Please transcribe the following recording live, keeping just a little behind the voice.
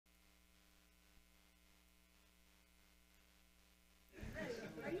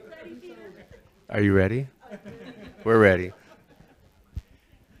Are you ready? We're ready.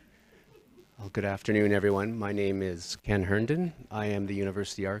 Well, good afternoon, everyone. My name is Ken Herndon. I am the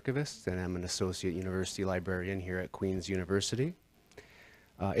University Archivist, and I'm an Associate University Librarian here at Queen's University.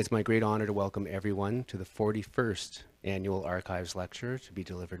 It's my great honor to welcome everyone to the 41st Annual Archives Lecture to be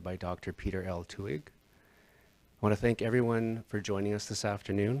delivered by Dr. Peter L. Twohig. I want to thank everyone for joining us this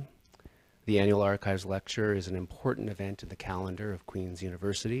afternoon. The Annual Archives Lecture is an important event in the calendar of Queen's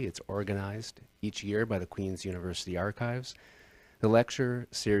University. It's organized each year by the Queen's University Archives. The lecture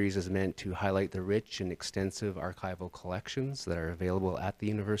series is meant to highlight the rich and extensive archival collections that are available at the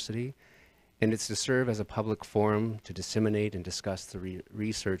university, and it's to serve as a public forum to disseminate and discuss the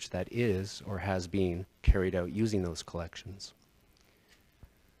research that is or has been carried out using those collections.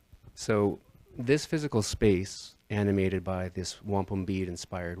 So this physical space, animated by this wampum bead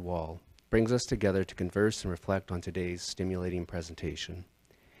inspired wall, brings us together to converse and reflect on today's stimulating presentation.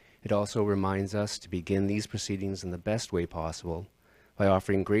 It also reminds us to begin these proceedings in the best way possible by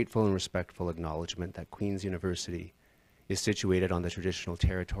offering grateful and respectful acknowledgement that Queen's University is situated on the traditional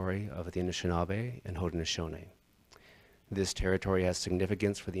territory of the Anishinaabe and Haudenosaunee. This territory has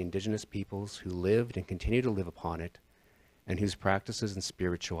significance for the Indigenous peoples who lived and continue to live upon it, and whose practices and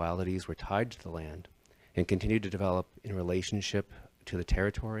spiritualities were tied to the land and continue to develop in relationship to the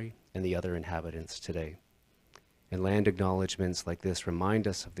territory and the other inhabitants today. And land acknowledgements like this remind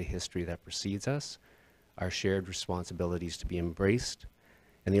us of the history that precedes us, our shared responsibilities to be embraced,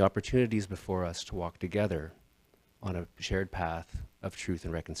 and the opportunities before us to walk together on a shared path of truth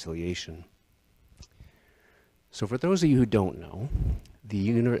and reconciliation. So for those of you who don't know,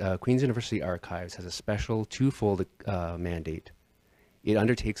 the Queen's University Archives has a special twofold mandate. It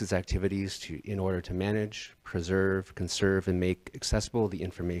undertakes its activities in order to manage, preserve, conserve, and make accessible the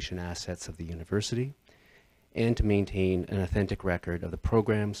information assets of the university, and to maintain an authentic record of the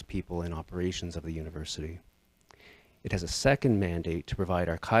programs, people, and operations of the university. It has a second mandate to provide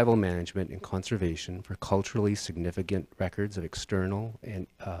archival management and conservation for culturally significant records of external and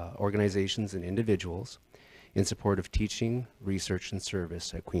organizations and individuals in support of teaching, research, and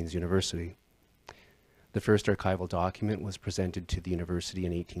service at Queen's University. The first archival document was presented to the university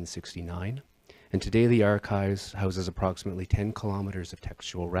in 1869, and today the archives houses approximately 10 kilometers of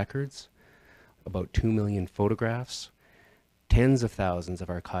textual records, about 2 million photographs, tens of thousands of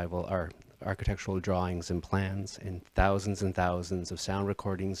architectural drawings and plans, and thousands of sound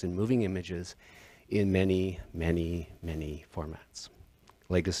recordings and moving images in many, many, many formats,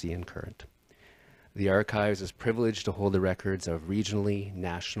 legacy and current. The archives is privileged to hold the records of regionally,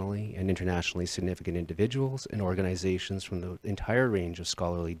 nationally, and internationally significant individuals and organizations from the entire range of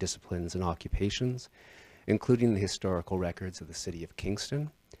scholarly disciplines and occupations, including the historical records of the city of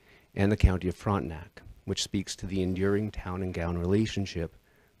Kingston and the county of Frontenac, which speaks to the enduring town and gown relationship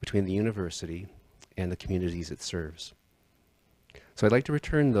between the university and the communities it serves. So I'd like to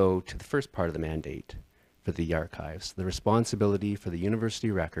return, though, to the first part of the mandate for the archives, the responsibility for the university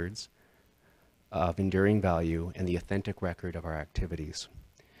records of enduring value and the authentic record of our activities.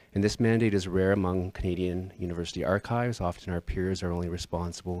 And this mandate is rare among Canadian university archives. Often our peers are only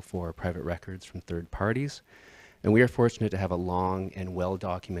responsible for private records from third parties. And we are fortunate to have a long and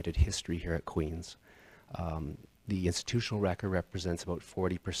well-documented history here at Queen's. The institutional record represents about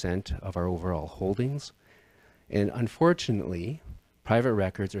 40% of our overall holdings. And unfortunately, private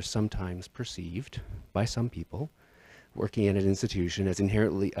records are sometimes perceived by some people working in an institution as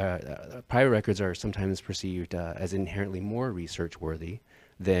inherently, private records are sometimes perceived as inherently more research worthy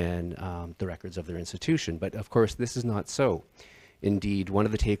than the records of their institution. But of course, this is not so. Indeed, one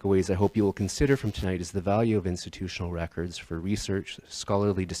of the takeaways I hope you will consider from tonight is the value of institutional records for research,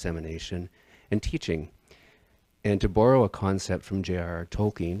 scholarly dissemination, and teaching. And to borrow a concept from J.R.R.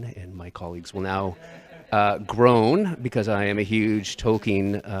 Tolkien, and my colleagues will now groan because I am a huge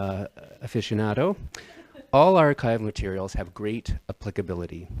Tolkien aficionado, all archive materials have great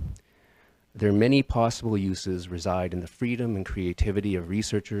applicability. Their many possible uses reside in the freedom and creativity of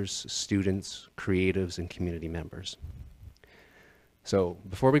researchers, students, creatives, and community members. So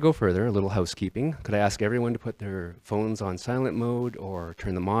before we go further, a little housekeeping. Could I ask everyone to put their phones on silent mode or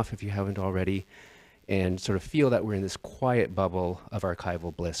turn them off if you haven't already, and sort of feel that we're in this quiet bubble of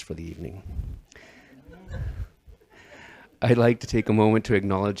archival bliss for the evening. I'd like to take a moment to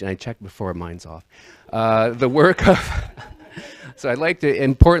acknowledge, and I checked before mine's off, the work of, so I'd like to,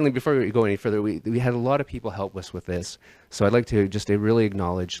 importantly, before we go any further, we had a lot of people help us with this. So I'd like to just really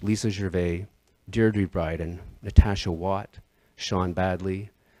acknowledge Lisa Gervais, Deirdre Bryden, Natasha Watt, Sean Badley,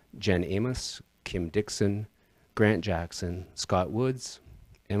 Jen Amos, Kim Dixon, Grant Jackson, Scott Woods,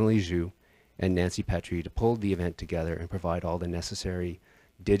 Emily Zhu, and Nancy Petrie to pull the event together and provide all the necessary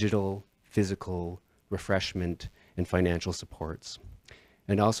digital, physical, refreshment, and financial supports.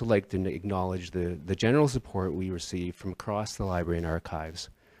 And I'd also like to acknowledge the general support we receive from across the library and archives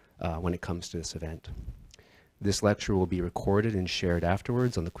when it comes to this event. This lecture will be recorded and shared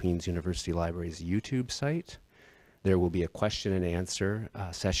afterwards on the Queen's University Library's YouTube site. There will be a question and answer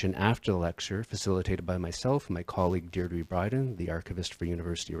session after the lecture, facilitated by myself and my colleague Deirdre Bryden, the archivist for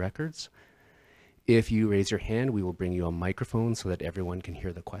University Records. If you raise your hand, we will bring you a microphone so that everyone can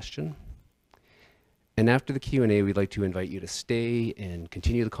hear the question. And after the Q&A, we'd like to invite you to stay and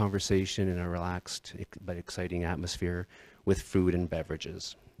continue the conversation in a relaxed but exciting atmosphere with food and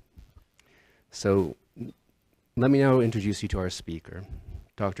beverages. So let me now introduce you to our speaker,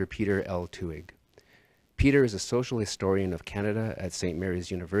 Dr. Peter L. Twohig. Peter is a social historian of Canada at St.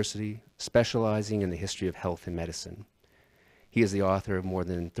 Mary's University, specializing in the history of health and medicine. He is the author of more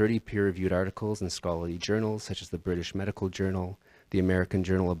than 30 peer-reviewed articles in scholarly journals such as the British Medical Journal, the American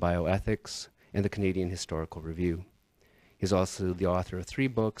Journal of Bioethics, and the Canadian Historical Review. He is also the author of 3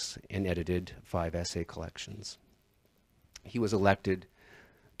 books and edited 5 essay collections. He was elected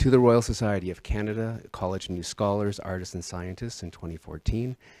to the Royal Society of Canada, College of New Scholars, Artists and Scientists in 2014,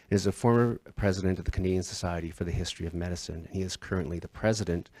 and is a former president of the Canadian Society for the History of Medicine. He is currently the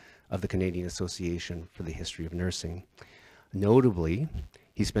president of the Canadian Association for the History of Nursing. Notably,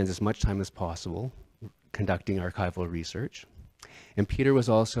 he spends as much time as possible conducting archival research. And Peter was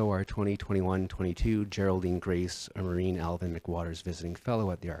also our 2021-22 Geraldine Grace or Maureen Alvin McWaters Visiting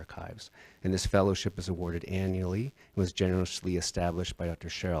Fellow at the Archives. And this fellowship is awarded annually and was generously established by Dr.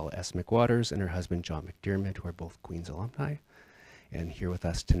 Cheryl S. McWaters and her husband John McDermott, who are both Queen's alumni, and here with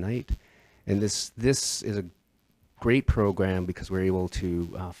us tonight. And this is a great program because we're able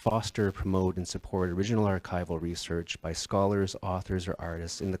to foster, promote, and support original archival research by scholars, authors, or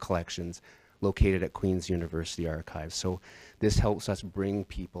artists in the collections located at Queen's University Archives. So this helps us bring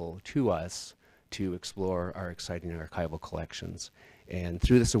people to us to explore our exciting archival collections. And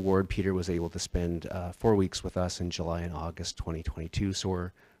through this award, Peter was able to spend 4 weeks with us in July and August 2022. So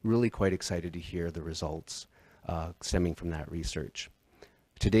we're really quite excited to hear the results stemming from that research.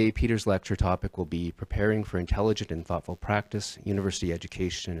 Today, Peter's lecture topic will be Preparing for Intelligent and Thoughtful Practice, University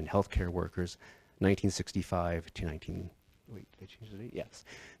Education and Healthcare Workers, 1965 to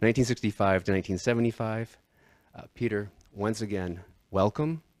 1975 to 1975. Peter, once again,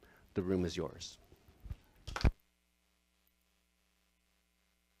 welcome. The room is yours.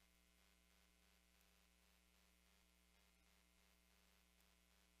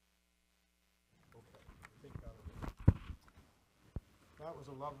 That was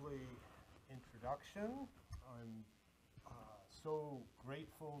a lovely introduction. I'm so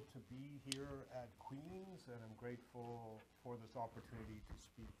grateful to be here at Queen's, and I'm grateful for this opportunity to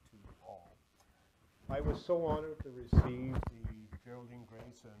speak to you all. I was so honored to receive the Geraldine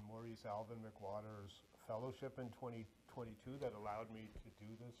Grace and Maurice Alvin McWaters Fellowship in 2022 that allowed me to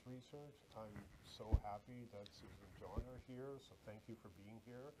do this research. I'm so happy that Susan and John are here, so thank you for being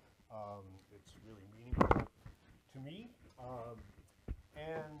here. It's really meaningful to me.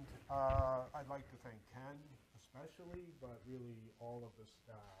 And I'd like to thank Ken especially, but really all of the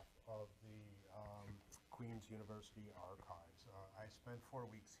staff of the Queen's University Archives. I spent 4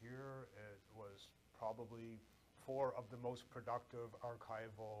 weeks here. It was probably 4 of the most productive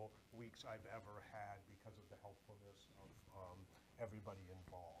archival weeks I've ever had because of the helpfulness of everybody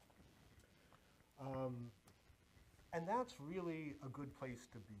involved. And that's really a good place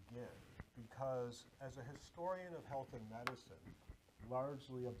to begin, because as a historian of health and medicine,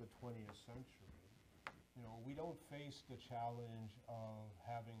 largely of the 20th century, we don't face the challenge of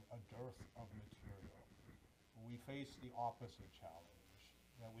having a dearth of material. We face the opposite challenge,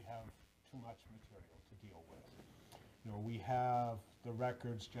 that we have too much material to deal with. We have the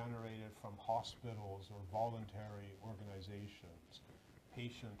records generated from hospitals or voluntary organizations,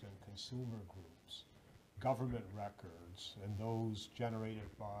 patient and consumer groups, government records, and those generated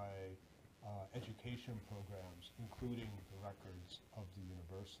by education programs, including the records of the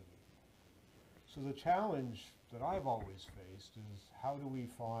university. So the challenge that I've always faced is, how do we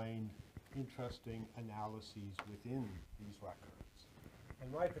find interesting analyses within these records?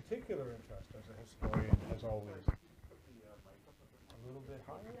 And my particular interest as a historian has always... A little bit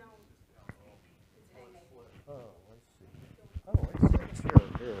higher? Oh, I see. Oh, I see.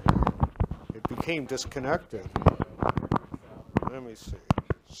 Here. It became disconnected. Let me see.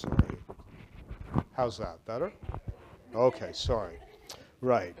 Sorry. How's that? Better? Okay, sorry.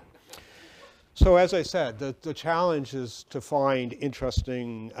 Right. So as I said, the challenge is to find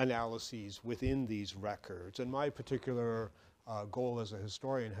interesting analyses within these records. And my particular goal as a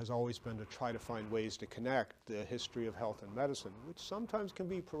historian has always been to try to find ways to connect the history of health and medicine, which sometimes can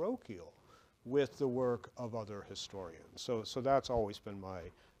be parochial, with the work of other historians. So that's always been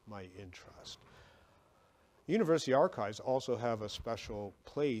my interest. University archives also have a special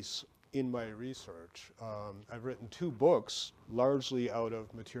place in my research. I've written 2 books, largely out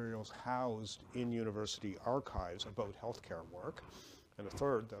of materials housed in university archives about healthcare work, and a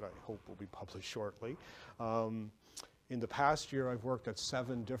third that I hope will be published shortly. In the past year, I've worked at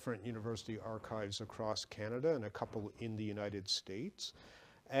 7 different university archives across Canada and a couple in the United States.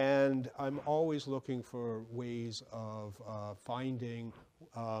 And I'm always looking for ways of finding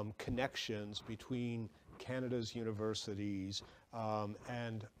connections between Canada's universities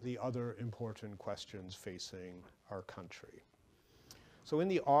and the other important questions facing our country. So in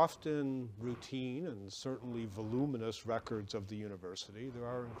the often routine and certainly voluminous records of the university, there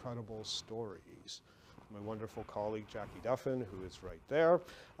are incredible stories. My wonderful colleague, Jackie Duffin, who is right there,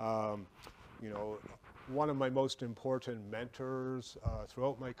 you know, one of my most important mentors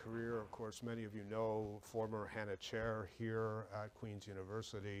throughout my career, of course, many of you know, former Hannah Chair here at Queen's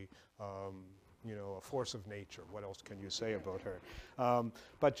University, you know, a force of nature. What else can you say about her?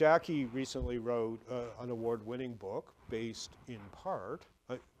 But Jackie recently wrote an award-winning book based in part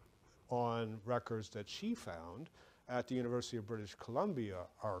on records that she found at the University of British Columbia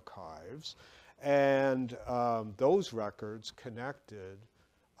archives. And those records connected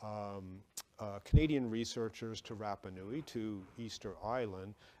Canadian researchers to Rapa Nui, to Easter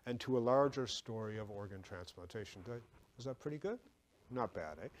Island, and to a larger story of organ transplantation. Is that pretty good? Not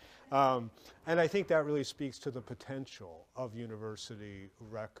bad, eh? And I think that really speaks to the potential of university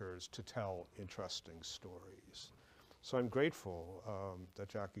records to tell interesting stories. So I'm grateful that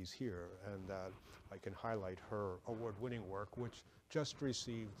Jackie's here and that I can highlight her award-winning work, which just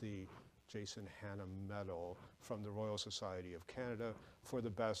received the Jason Hanna Medal from the Royal Society of Canada for the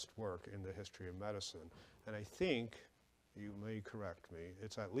best work in the history of medicine. And I think, you may correct me,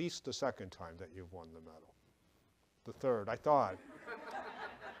 it's at least the 2nd time that you've won the medal. The 3rd, I thought.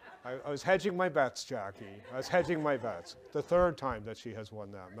 I was hedging my bets, Jackie. I was hedging my bets. The 3rd time that she has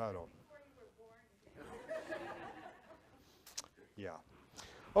won that medal. Yeah.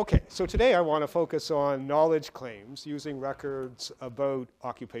 Okay, so today I want to focus on knowledge claims using records about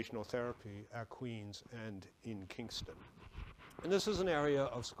occupational therapy at Queen's and in Kingston. And this is an area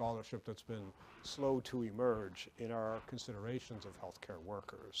of scholarship that's been slow to emerge in our considerations of healthcare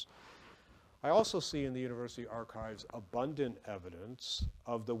workers. I also see in the university archives abundant evidence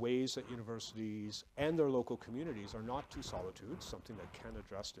of the ways that universities and their local communities are not two solitudes, something that Ken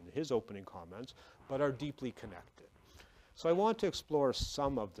addressed in his opening comments, but are deeply connected. So I want to explore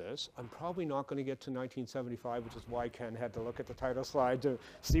some of this. I'm probably not going to get to 1975, which is why Ken had to look at the title slide to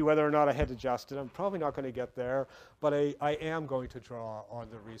see whether or not I had adjusted. I'm probably not going to get there, but I am going to draw on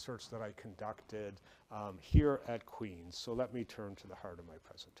the research that I conducted here at Queen's. So let me turn to the heart of my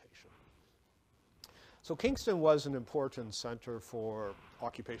presentation. So Kingston was an important center for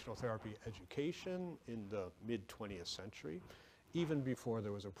occupational therapy education in the mid-20th century, even before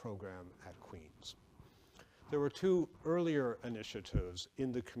there was a program at Queen's. There were 2 earlier initiatives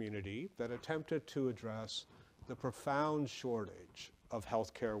in the community that attempted to address the profound shortage of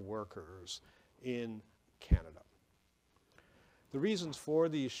healthcare workers in Canada. The reasons for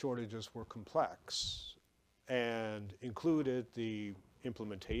these shortages were complex and included the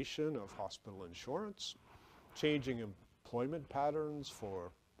implementation of hospital insurance, changing employment patterns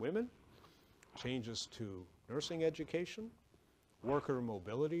for women, changes to nursing education, worker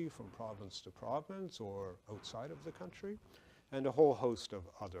mobility from province to province or outside of the country, and a whole host of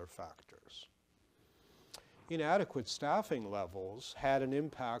other factors. Inadequate staffing levels had an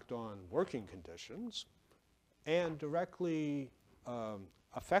impact on working conditions and directly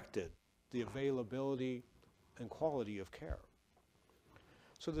affected the availability and quality of care.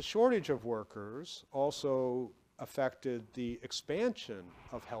 So the shortage of workers also affected the expansion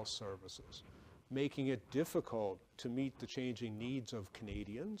of health services, making it difficult to meet the changing needs of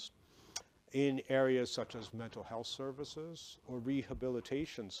Canadians in areas such as mental health services or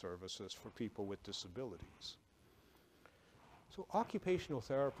rehabilitation services for people with disabilities. So occupational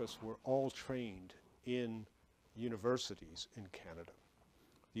therapists were all trained in universities in Canada.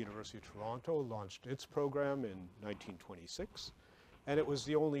 The University of Toronto launched its program in 1926, and it was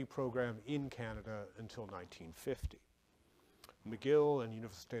the only program in Canada until 1950. McGill and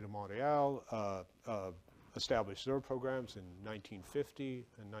Université de Montréal established their programs in 1950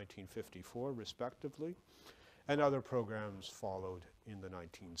 and 1954, respectively, and other programs followed in the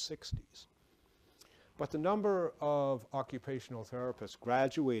 1960s. But the number of occupational therapists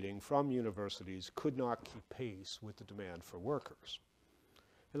graduating from universities could not keep pace with the demand for workers.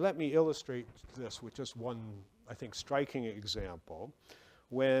 And let me illustrate this with just one, I think, striking example.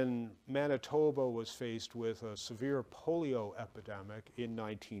 when Manitoba was faced with a severe polio epidemic in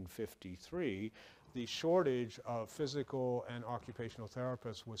 1953, the shortage of physical and occupational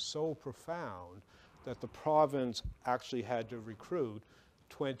therapists was so profound that the province actually had to recruit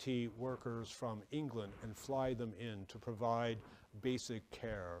 20 workers from England and fly them in to provide basic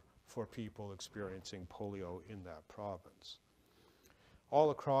care for people experiencing polio in that province.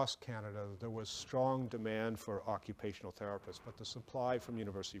 All across Canada, there was strong demand for occupational therapists, but the supply from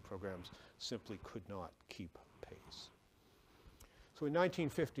university programs simply could not keep pace. So in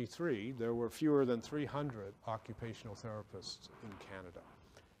 1953, there were fewer than 300 occupational therapists in Canada.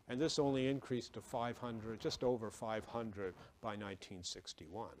 And this only increased to 500, just over 500 by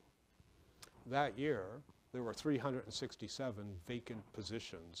 1961. That year, there were 367 vacant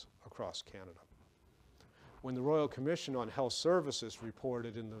positions across Canada. When the Royal Commission on Health Services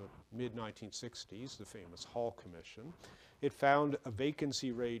reported in the mid-1960s, the famous Hall Commission, it found a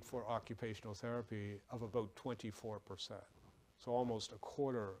vacancy rate for occupational therapy of about 24%. So almost a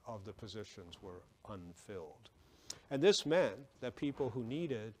quarter of the positions were unfilled. And this meant that people who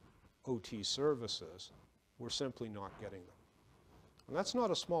needed OT services were simply not getting them. And that's not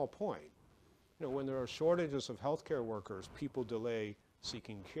a small point. You know, when there are shortages of healthcare workers, people delay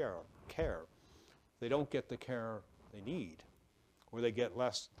seeking care. They don't get the care they need, or they get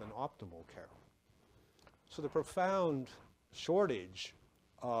less than optimal care. So the profound shortage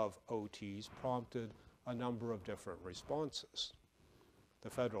of OTs prompted a number of different responses.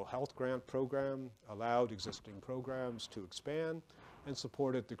 The federal health grant program allowed existing programs to expand and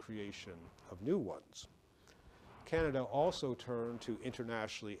supported the creation of new ones. Canada also turned to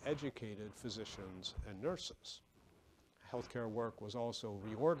internationally educated physicians and nurses. Healthcare work was also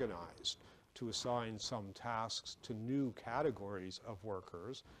reorganized to assign some tasks to new categories of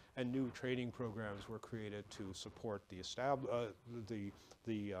workers, and new training programs were created to support the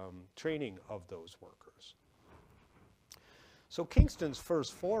training of those workers. So Kingston's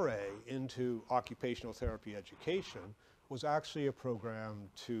first foray into occupational therapy education was actually a program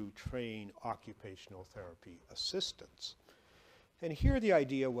to train occupational therapy assistants. And here the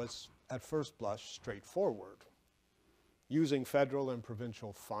idea was, at first blush, straightforward. Using federal and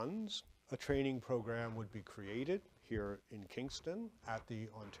provincial funds, a training program would be created here in Kingston at the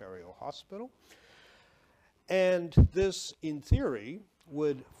Ontario Hospital. And this, in theory,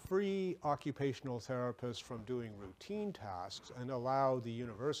 would free occupational therapists from doing routine tasks and allow the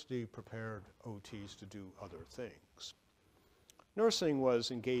university-prepared OTs to do other things. Nursing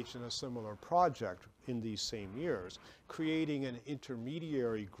was engaged in a similar project in these same years, creating an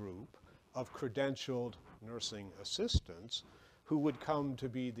intermediary group of credentialed nursing assistants who would come to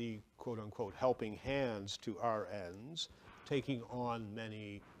be the quote-unquote helping hands to RNs, taking on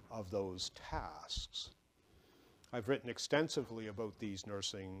many of those tasks. I've written extensively about these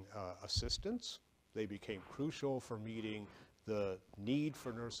nursing assistants. They became crucial for meeting the need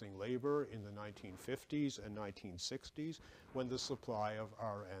for nursing labor in the 1950s and 1960s, when the supply of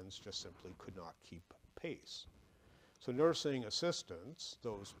RNs just simply could not keep pace. So nursing assistants,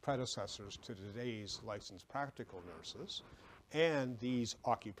 those predecessors to today's licensed practical nurses, and these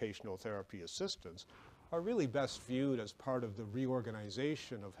occupational therapy assistants are really best viewed as part of the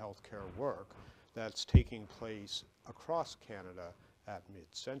reorganization of healthcare work that's taking place across Canada at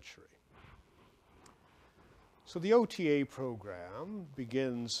mid-century. So the OTA program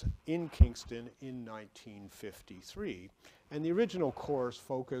begins in Kingston in 1953, and the original course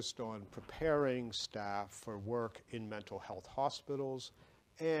focused on preparing staff for work in mental health hospitals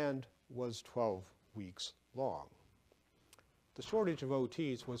and was 12 weeks long. The shortage of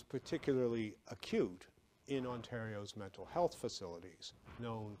OTs was particularly acute in Ontario's mental health facilities,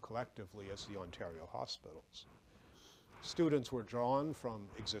 known collectively as the Ontario hospitals. Students were drawn from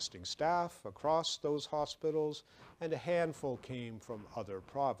existing staff across those hospitals, and a handful came from other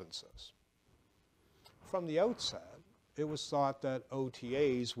provinces. From the outset, it was thought that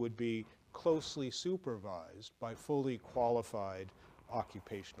OTAs would be closely supervised by fully qualified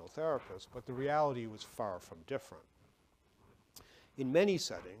occupational therapists, but the reality was far from different. In many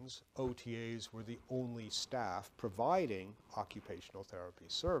settings, OTAs were the only staff providing occupational therapy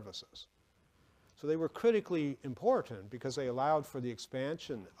services. So they were critically important because they allowed for the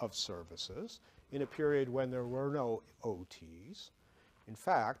expansion of services in a period when there were no OTs. In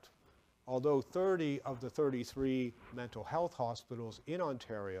fact, although 30 of the 33 mental health hospitals in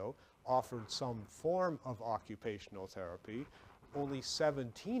Ontario offered some form of occupational therapy, only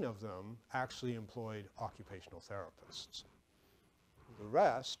 17 of them actually employed occupational therapists. The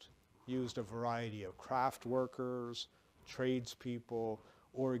rest used a variety of craft workers, tradespeople,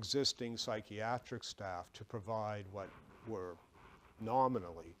 or existing psychiatric staff to provide what were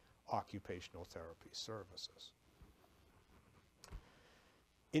nominally occupational therapy services.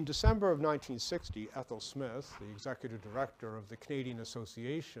 In December of 1960, Ethel Smith, the executive director of the Canadian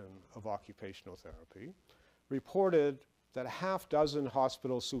Association of Occupational Therapy, reported that a half dozen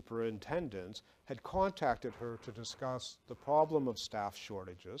hospital superintendents had contacted her to discuss the problem of staff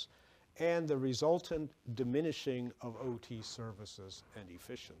shortages and the resultant diminishing of OT services and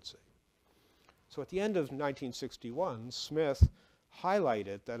efficiency. So at the end of 1961, Smith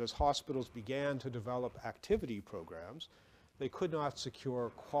highlighted that as hospitals began to develop activity programs, they could not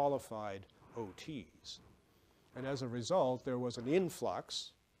secure qualified OTs. And as a result, there was an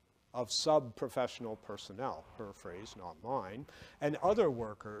influx of sub-professional personnel, her phrase, not mine, and other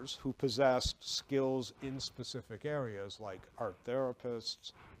workers who possessed skills in specific areas like art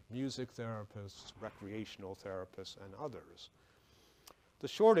therapists, music therapists, recreational therapists, and others. The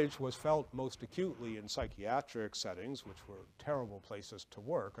shortage was felt most acutely in psychiatric settings, which were terrible places to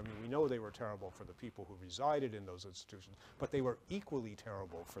work. I mean, we know they were terrible for the people who resided in those institutions, but they were equally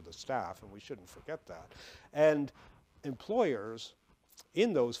terrible for the staff, and we shouldn't forget that. And employers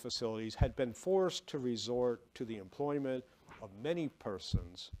in those facilities had been forced to resort to the employment of many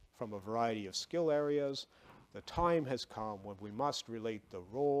persons from a variety of skill areas. The time has come when we must relate the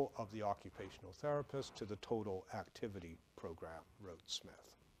role of the occupational therapist to the total activity program, wrote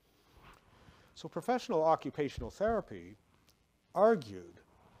Smith. So professional occupational therapy argued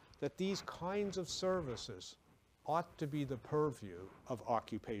that these kinds of services ought to be the purview of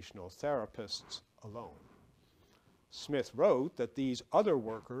occupational therapists alone. Smith wrote that these other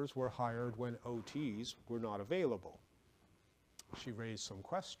workers were hired when OTs were not available. She raised some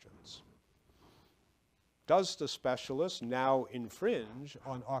questions. Does the specialist now infringe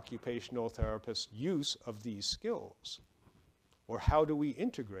on occupational therapists' use of these skills? Or how do we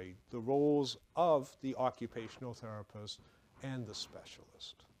integrate the roles of the occupational therapist and the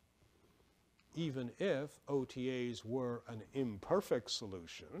specialist? Even if OTAs were an imperfect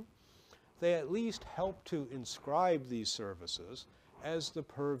solution, they at least help to inscribe these services as the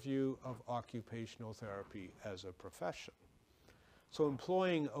purview of occupational therapy as a profession. So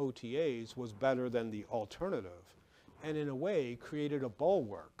employing OTAs was better than the alternative, and in a way created a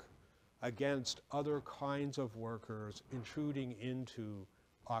bulwark against other kinds of workers intruding into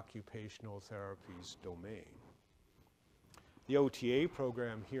occupational therapy's domain. The OTA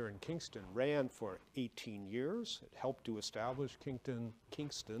program here in Kingston ran for 18 years. It helped to establish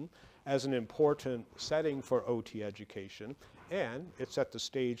Kingston as an important setting for OT education, and it set the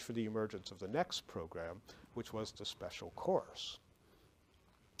stage for the emergence of the next program, which was the special course.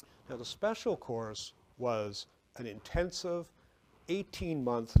 Now, the special course was an intensive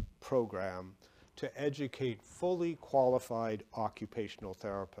 18-month program to educate fully qualified occupational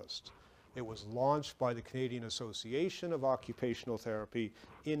therapists. It was launched by the Canadian Association of Occupational Therapy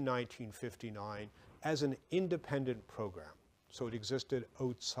in 1959 as an independent program. So it existed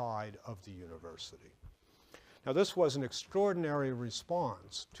outside of the university. Now, this was an extraordinary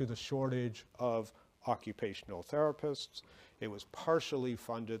response to the shortage of occupational therapists. It was partially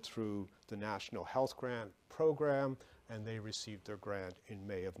funded through the National Health Grant Program, and they received their grant in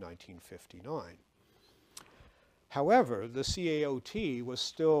May of 1959. However, the CAOT was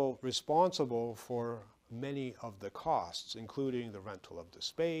still responsible for many of the costs, including the rental of the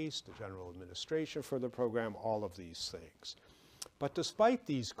space, the general administration for the program, all of these things. But despite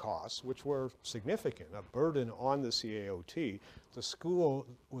these costs, which were significant, a burden on the CAOT, the school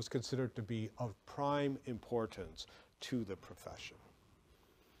was considered to be of prime importance to the profession.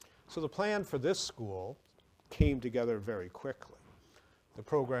 So the plan for this school came together very quickly. The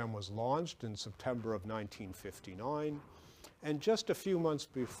program was launched in September of 1959, and just a few months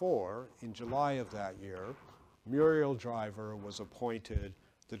before, in July of that year, Muriel Driver was appointed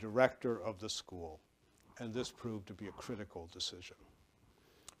the director of the school, and this proved to be a critical decision.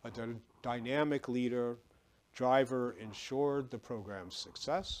 A dynamic leader, Driver ensured the program's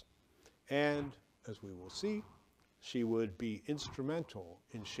success, and, as we will see, she would be instrumental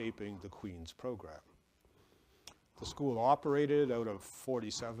in shaping the Queen's program. The school operated out of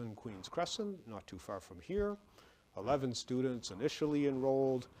 47 Queen's Crescent, not too far from here. 11 students initially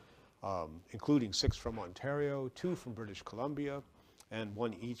enrolled, including 6 from Ontario, 2 from British Columbia, and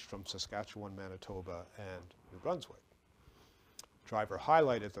 1 each from Saskatchewan, Manitoba, and New Brunswick. Driver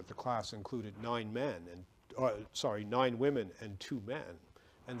highlighted that the class included 9 women and 2 men.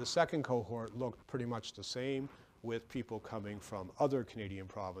 And the second cohort looked pretty much the same, with people coming from other Canadian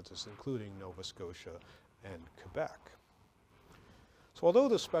provinces, including Nova Scotia and Quebec. So although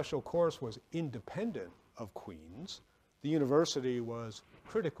the special course was independent of Queen's, the university was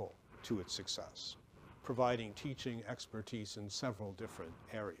critical to its success. providing teaching expertise in several different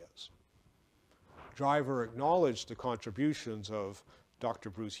areas. Driver acknowledged the contributions of Dr.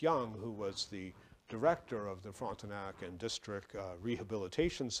 Bruce Young, who was the director of the Frontenac and District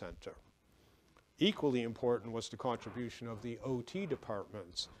Rehabilitation Center. Equally important was the contribution of the OT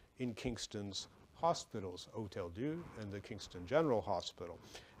departments in Kingston's hospitals, Hotel Dieu and the Kingston General Hospital.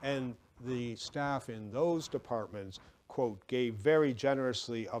 And the staff in those departments, quote, gave very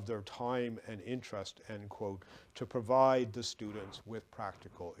generously of their time and interest, end quote, to provide the students with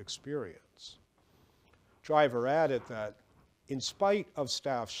practical experience. Driver added that in spite of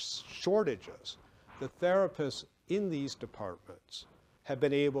staff shortages, the therapists in these departments have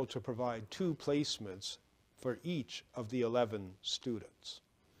been able to provide 2 placements for each of the 11 students.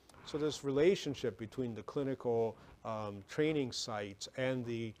 So this relationship between the clinical training sites and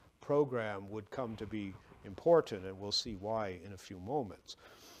the program would come to be important, and we'll see why in a few moments.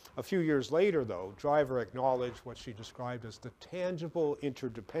 A few years later, though, Driver acknowledged what she described as the tangible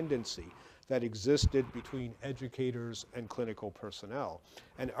interdependency that existed between educators and clinical personnel,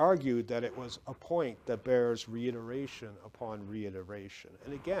 and argued that it was a point that bears reiteration upon reiteration.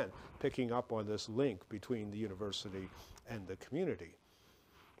 And again, picking up on this link between the university and the community.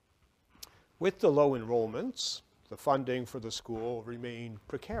 With the low enrollments, the funding for the school remained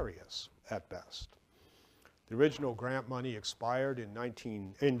precarious at best. The original grant money expired in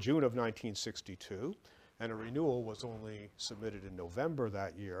June of 1962, and a renewal was only submitted in November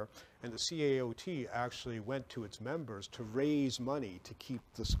that year, and the CAOT actually went to its members to raise money to keep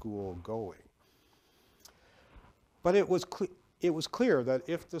the school going. But it was clear that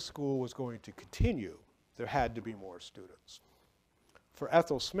if the school was going to continue, there had to be more students. For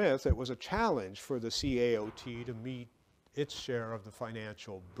Ethel Smith, it was a challenge for the CAOT to meet its share of the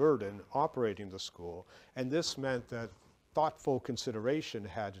financial burden operating the school, and this meant that thoughtful consideration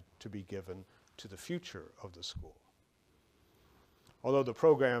had to be given to the future of the school. Although the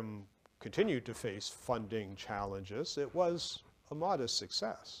program continued to face funding challenges, it was a modest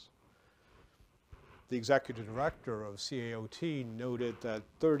success. The executive director of CAOT noted that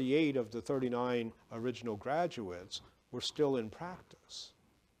 38 of the 39 original graduates were still in practice.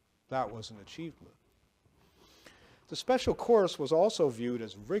 That was an achievement. The special course was also viewed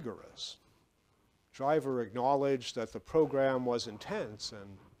as rigorous. Driver acknowledged that the program was intense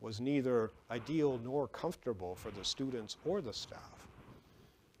and was neither ideal nor comfortable for the students or the staff.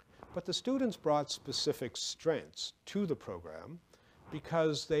 But the students brought specific strengths to the program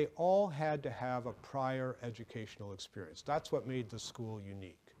because they all had to have a prior educational experience. That's what made the school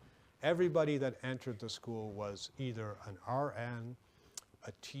unique. Everybody that entered the school was either an RN,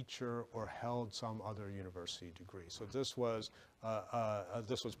 a teacher, or held some other university degree. So this was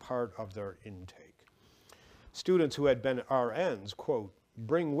part of their intake. Students who had been RNs, quote,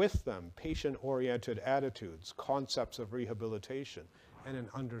 bring with them patient-oriented attitudes, concepts of rehabilitation, and an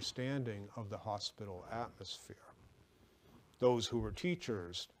understanding of the hospital atmosphere. Those who were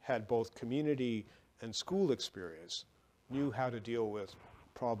teachers had both community and school experience, knew how to deal with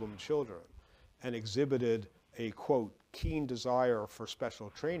problem children, and exhibited a, quote, keen desire for special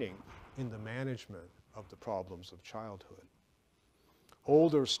training in the management of the problems of childhood.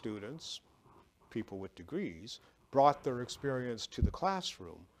 Older students, people with degrees, brought their experience to the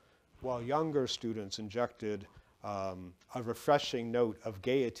classroom, while younger students injected a refreshing note of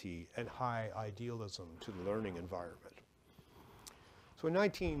gaiety and high idealism to the learning environment. So in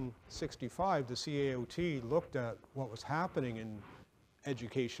 1965, the CAOT looked at what was happening in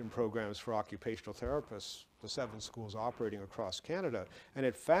education programs for occupational therapists, the 7 schools operating across Canada, and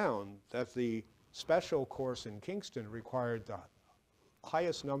it found that the special course in Kingston required the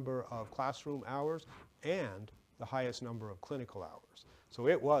highest number of classroom hours and the highest number of clinical hours. So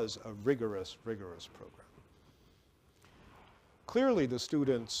it was a rigorous program. Clearly, the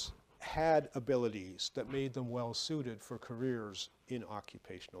students had abilities that made them well suited for careers in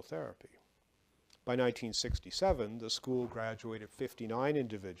occupational therapy. By 1967, the school graduated 59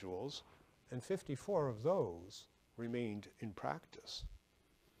 individuals, and 54 of those remained in practice.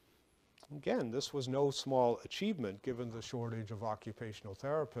 Again, this was no small achievement given the shortage of occupational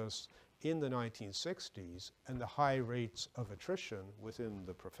therapists in the 1960s and the high rates of attrition within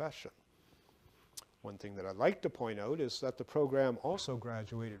the profession. One thing that I'd like to point out is that the program also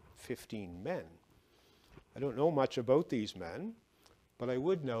graduated 15 men. I don't know much about these men, but I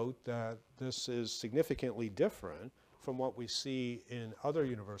would note that this is significantly different from what we see in other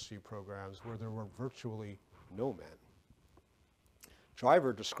university programs where there were virtually no men.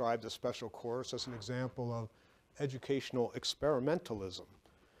 Driver described the special course as an example of educational experimentalism.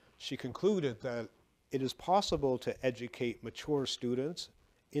 She concluded that it is possible to educate mature students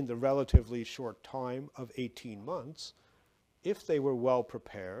in the relatively short time of 18 months if they were well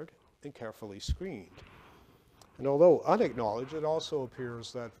prepared and carefully screened. And although unacknowledged, it also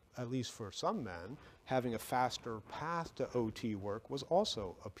appears that, at least for some men, having a faster path to OT work was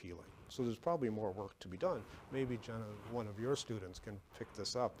also appealing. So there's probably more work to be done. Maybe, Jenna, one of your students can pick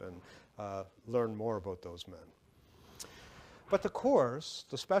this up and learn more about those men. But the course,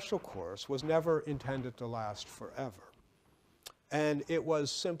 the special course, was never intended to last forever. And it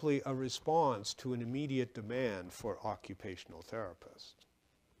was simply a response to an immediate demand for occupational therapists.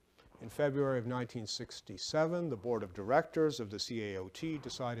 In February of 1967, the board of directors of the CAOT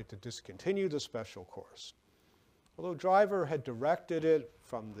decided to discontinue the special course. Although Driver had directed it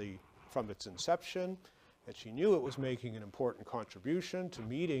from its inception, and she knew it was making an important contribution to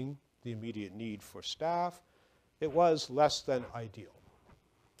meeting the immediate need for staff, it was less than ideal.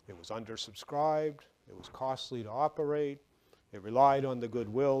 It was undersubscribed, it was costly to operate, it relied on the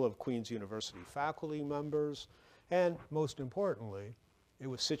goodwill of Queen's University faculty members, and most importantly, it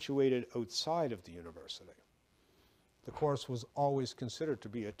was situated outside of the university. The course was always considered to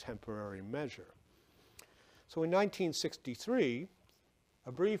be a temporary measure. So in 1963,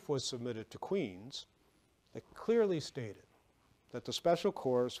 a brief was submitted to Queen's that clearly stated that the special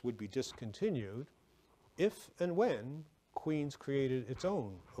course would be discontinued if and when Queen's created its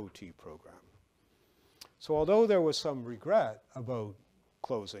own OT program. So although there was some regret about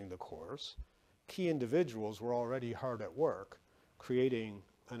closing the course, key individuals were already hard at work creating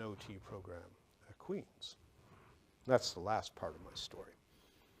an OT program at Queen's. That's the last part of my story.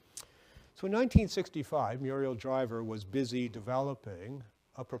 So in 1965, Muriel Driver was busy developing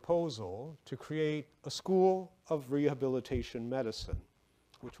a proposal to create a school of rehabilitation medicine,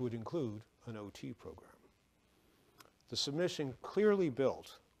 which would include an OT program. The submission clearly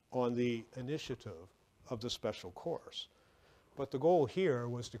built on the initiative of the special course, but the goal here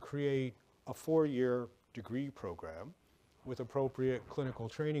was to create a 4-year degree program with appropriate clinical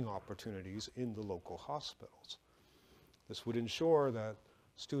training opportunities in the local hospitals. This would ensure that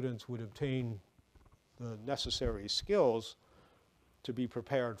students would obtain the necessary skills to be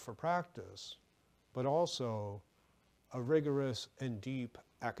prepared for practice, but also a rigorous and deep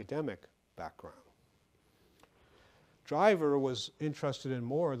academic background. Driver was interested in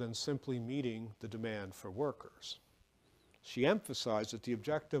more than simply meeting the demand for workers. She emphasized that the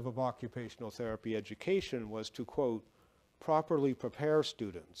objective of occupational therapy education was to, quote, properly prepare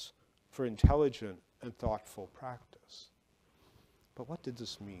students for intelligent and thoughtful practice. But what did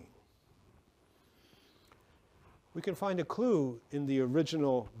this mean? We can find a clue in the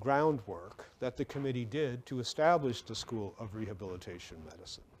original groundwork that the committee did to establish the School of Rehabilitation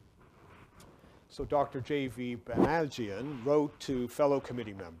Medicine. So Dr. J.V. Banajian wrote to fellow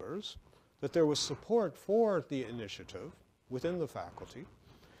committee members that there was support for the initiative within the faculty,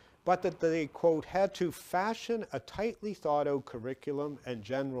 but that they, quote, had to fashion a tightly thought out curriculum and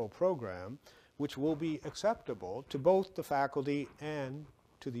general program which will be acceptable to both the faculty and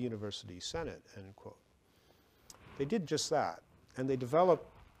to the university senate, end quote. They did just that, and they developed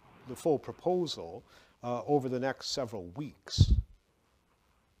the full proposal over the next several weeks.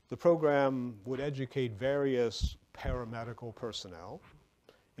 The program would educate various paramedical personnel,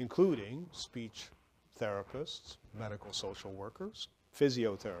 including speech therapists, medical social workers,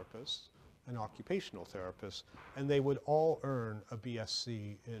 physiotherapists, and occupational therapists, and they would all earn a BSc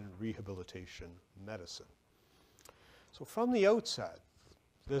in rehabilitation medicine. So from the outset,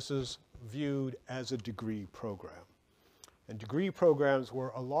 this is viewed as a degree program. And degree programs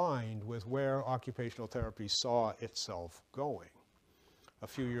were aligned with where occupational therapy saw itself going. A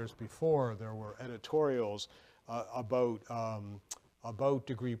few years before, there were editorials about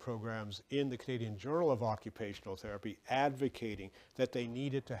degree programs in the Canadian Journal of Occupational Therapy advocating that they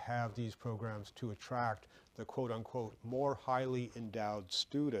needed to have these programs to attract the quote-unquote more highly endowed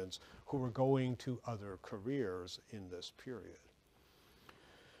students who were going to other careers in this period.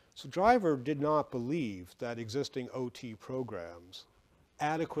 So Driver did not believe that existing OT programs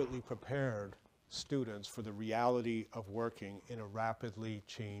adequately prepared students for the reality of working in a rapidly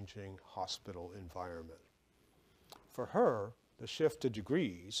changing hospital environment. For her, the shift to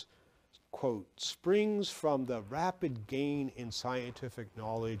degrees, quote, springs from the rapid gain in scientific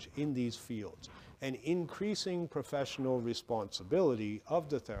knowledge in these fields and increasing professional responsibility of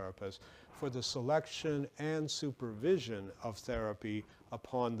the therapist for the selection and supervision of therapy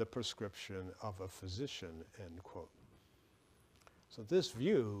upon the prescription of a physician, end quote. So this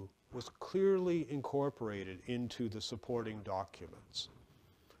view was clearly incorporated into the supporting documents.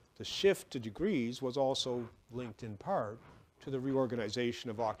 The shift to degrees was also linked in part to the reorganization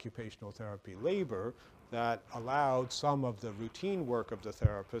of occupational therapy labor that allowed some of the routine work of the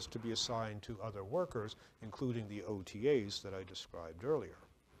therapist to be assigned to other workers, including the OTAs that I described earlier.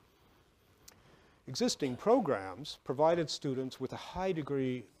 Existing programs provided students with a high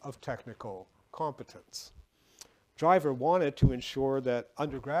degree of technical competence. Driver wanted to ensure that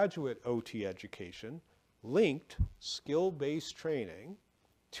undergraduate OT education linked skill-based training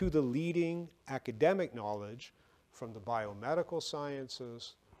to the leading academic knowledge from the biomedical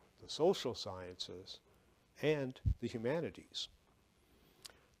sciences, the social sciences, and the humanities.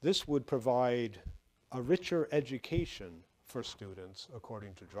 This would provide a richer education for students,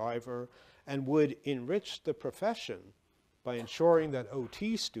 according to Driver, and would enrich the profession by ensuring that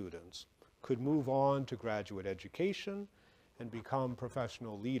OT students could move on to graduate education and become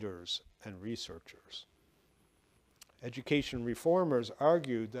professional leaders and researchers. Education reformers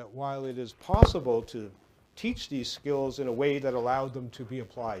argued that while it is possible to teach these skills in a way that allowed them to be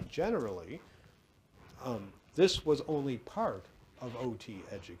applied generally, this was only part of OT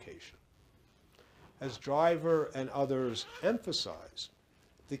education. As Driver and others emphasized,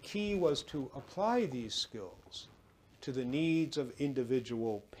 the key was to apply these skills to the needs of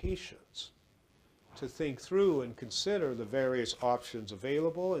individual patients, to think through and consider the various options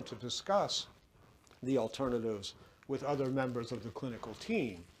available, and to discuss the alternatives with other members of the clinical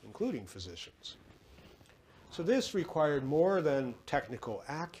team, including physicians. So this required more than technical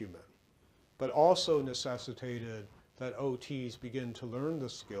acumen, but also necessitated that OTs begin to learn the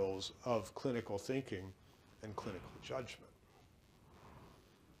skills of clinical thinking and clinical judgment.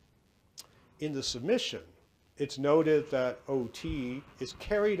 In the submission, it's noted that OT is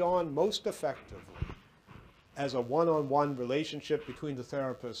carried on most effectively as a one-on-one relationship between the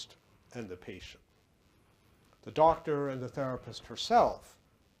therapist and the patient. The doctor and the therapist herself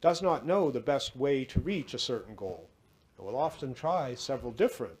does not know the best way to reach a certain goal and will often try several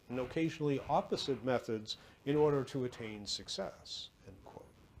different and occasionally opposite methods in order to attain success, end quote.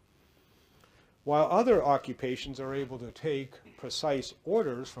 While other occupations are able to take precise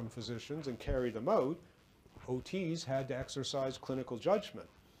orders from physicians and carry them out, OTs had to exercise clinical judgment,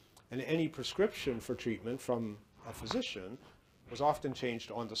 and any prescription for treatment from a physician was often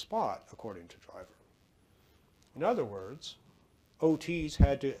changed on the spot, according to Driver. In other words, OTs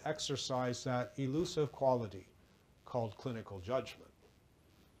had to exercise that elusive quality called clinical judgment.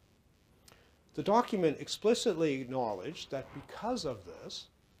 The document explicitly acknowledged that because of this,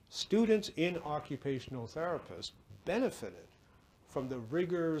 students in occupational therapists benefited from the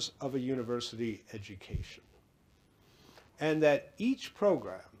rigors of a university education, and that each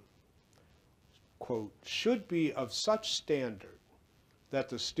program, quote, should be of such standard that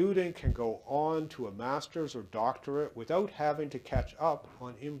the student can go on to a master's or doctorate without having to catch up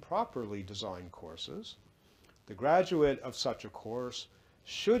on improperly designed courses. The graduate of such a course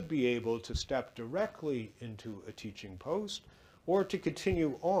should be able to step directly into a teaching post or to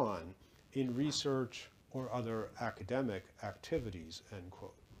continue on in research or other academic activities, end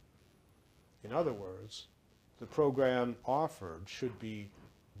quote. In other words, the program offered should be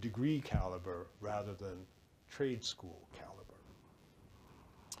degree caliber rather than trade school caliber.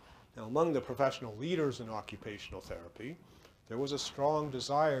 Now, among the professional leaders in occupational therapy, there was a strong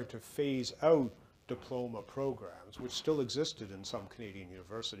desire to phase out diploma programs, which still existed in some Canadian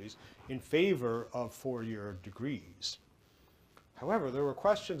universities, in favor of four-year degrees. However, there were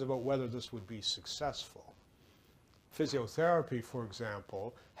questions about whether this would be successful. Physiotherapy, for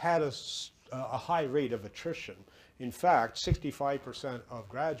example, had a high rate of attrition. In fact, 65% of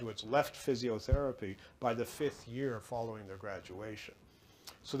graduates left physiotherapy by the 5th year following their graduation.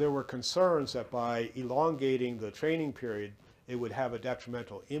 So there were concerns that by elongating the training period, it would have a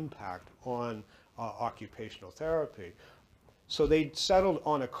detrimental impact on occupational therapy. So they settled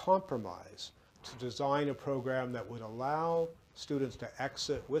on a compromise to design a program that would allow students to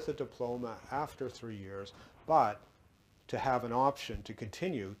exit with a diploma after 3 years, but to have an option to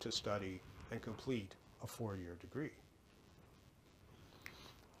continue to study and complete a 4-year degree.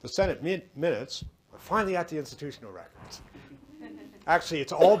 The Senate minutes are finally at the institutional records. Actually,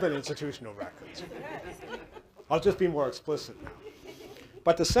 it's all been institutional records. I'll just be more explicit now.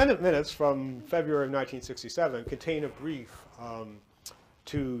 But the Senate minutes from February of 1967 contain a brief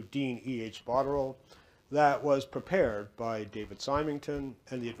to Dean E.H. Botterill that was prepared by David Symington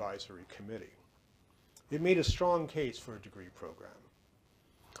and the advisory committee. It made a strong case for a degree program.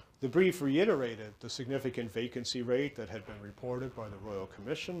 The brief reiterated the significant vacancy rate that had been reported by the Royal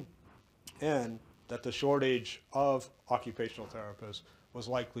Commission, and that the shortage of occupational therapists was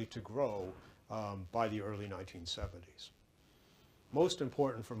likely to grow by the early 1970s. Most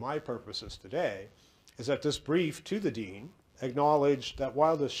important for my purposes today is that this brief to the Dean acknowledged that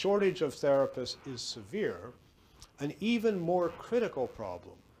while the shortage of therapists is severe, an even more critical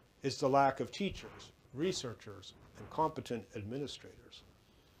problem is the lack of teachers, researchers, and competent administrators.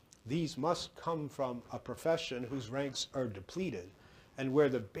 These must come from a profession whose ranks are depleted and where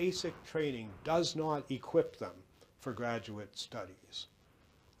the basic training does not equip them for graduate studies.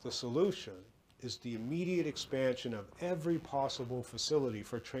 The solution is the immediate expansion of every possible facility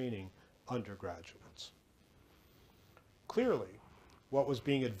for training undergraduates. Clearly, what was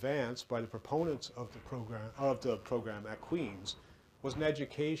being advanced by the proponents of the program at Queen's was an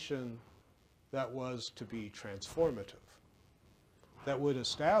education that was to be transformative, that would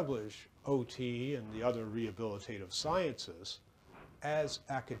establish OT and the other rehabilitative sciences as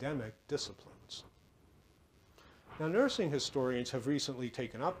academic disciplines. Now, nursing historians have recently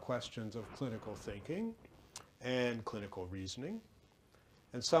taken up questions of clinical thinking and clinical reasoning,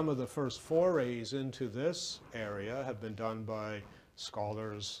 and some of the first forays into this area have been done by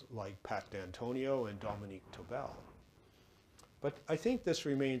scholars like Pat D'Antonio and Dominique Tobel. But I think this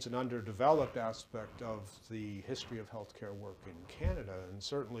remains an underdeveloped aspect of the history of healthcare work in Canada, and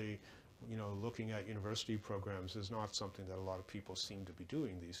certainly, looking at university programs is not something that a lot of people seem to be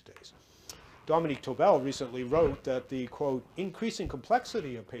doing these days. Dominique Tobel recently wrote that the, quote, increasing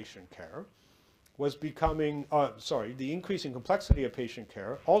complexity of patient care was becoming, the increasing complexity of patient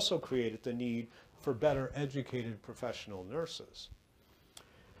care also created the need for better educated professional nurses.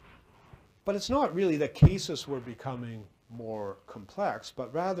 But it's not really that cases were becoming more complex,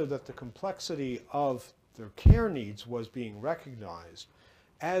 but rather that the complexity of their care needs was being recognized,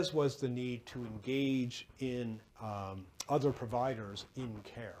 as was the need to engage in other providers in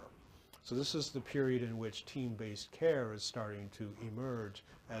care. So this is the period in which team-based care is starting to emerge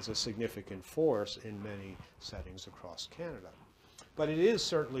as a significant force in many settings across Canada. But it is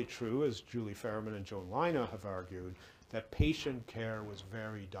certainly true, as Julie Fairman and Joan Lina have argued, that patient care was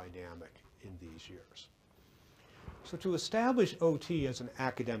very dynamic in these years. So to establish OT as an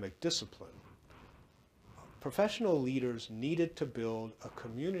academic discipline, professional leaders needed to build a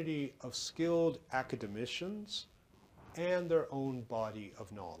community of skilled academicians and their own body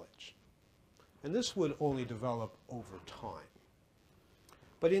of knowledge. And this would only develop over time.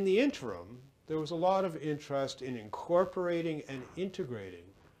 But in the interim, there was a lot of interest in incorporating and integrating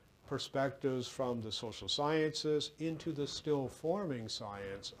perspectives from the social sciences into the still forming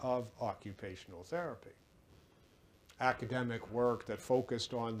science of occupational therapy. Academic work that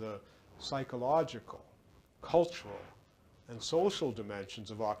focused on the psychological, cultural, and social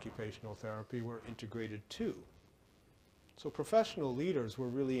dimensions of occupational therapy were integrated too. So professional leaders were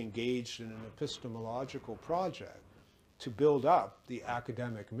really engaged in an epistemological project to build up the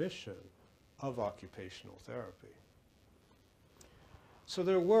academic mission of occupational therapy. So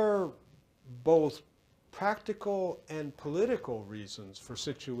there were both practical and political reasons for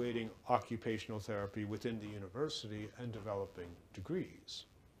situating occupational therapy within the university and developing degrees.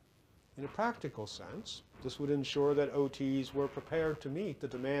 In a practical sense, this would ensure that OTs were prepared to meet the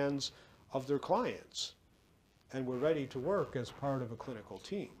demands of their clients and were ready to work as part of a clinical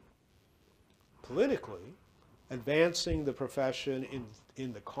team. Politically, advancing the profession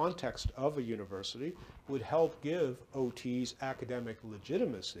in the context of a university would help give OTs academic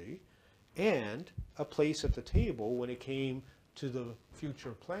legitimacy and a place at the table when it came to the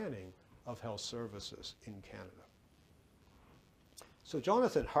future planning of health services in Canada. So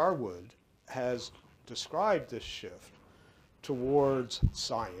Jonathan Harwood has described this shift towards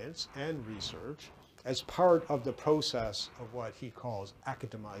science and research as part of the process of what he calls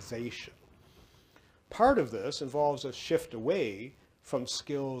academization. Part of this involves a shift away from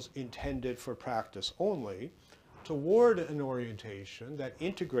skills intended for practice only toward an orientation that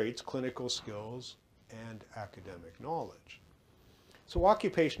integrates clinical skills and academic knowledge. So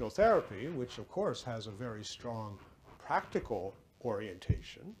occupational therapy, which of course has a very strong practical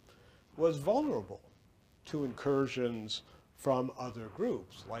orientation, was vulnerable to incursions from other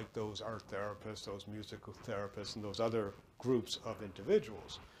groups, like those art therapists, those musical therapists, and those other groups of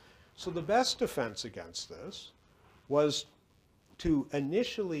individuals. So the best defense against this was to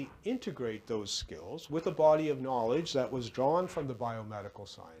initially integrate those skills with a body of knowledge that was drawn from the biomedical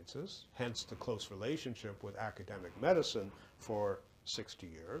sciences, hence the close relationship with academic medicine for 60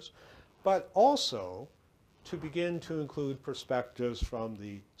 years, but also to begin to include perspectives from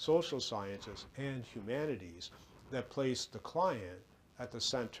the social sciences and humanities that place the client at the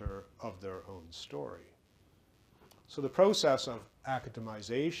center of their own story. So the process of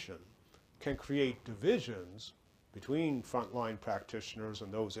academization can create divisions between frontline practitioners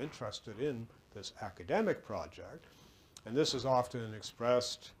and those interested in this academic project. And this is often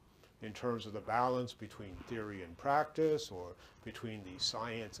expressed in terms of the balance between theory and practice, or between the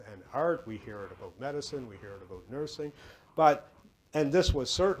science and art. We hear it about medicine, we hear it about nursing. And this was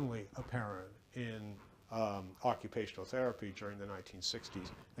certainly apparent in occupational therapy during the 1960s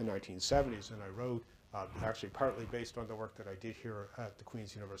and 1970s. And I wrote, actually partly based on the work that I did here at the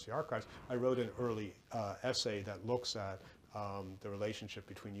Queen's University Archives, I wrote an early essay that looks at the relationship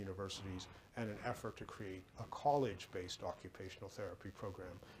between universities and an effort to create a college-based occupational therapy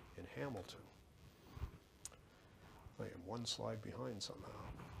program in Hamilton. I am one slide behind somehow.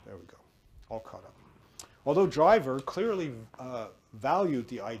 There we go, all caught up. Although Driver clearly valued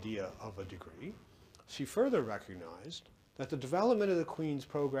the idea of a degree, she further recognized that the development of the Queen's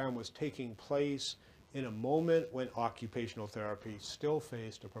program was taking place in a moment when occupational therapy still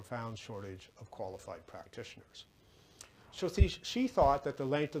faced a profound shortage of qualified practitioners. So she thought that the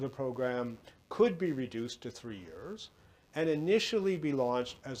length of the program could be reduced to 3 years and initially be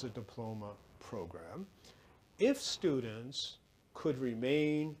launched as a diploma program if students could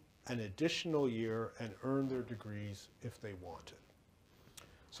remain an additional year and earn their degrees if they wanted.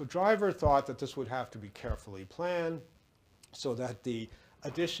 So Driver thought that this would have to be carefully planned so that the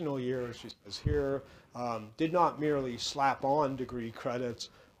additional year, as she says here, did not merely slap on degree credits,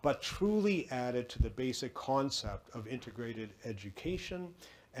 but truly added to the basic concept of integrated education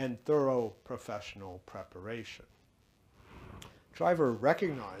and thorough professional preparation. Driver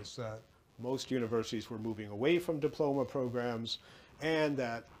recognized that most universities were moving away from diploma programs and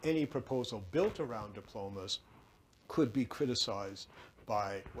that any proposal built around diplomas could be criticized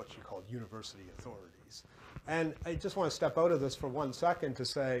by what she called university authorities. And I just want to step out of this for 1 second to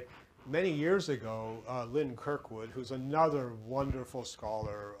say, many years ago, Lynn Kirkwood, who's another wonderful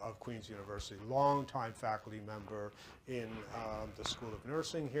scholar of Queen's University, longtime faculty member in the School of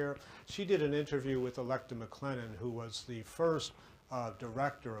Nursing here, she did an interview with Electa McLennan, who was the first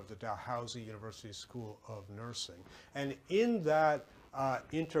director of the Dalhousie University School of Nursing. And in that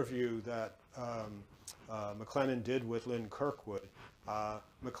interview that McLennan did with Lynn Kirkwood,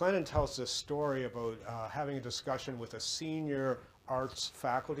 McLennan tells this story about having a discussion with a senior arts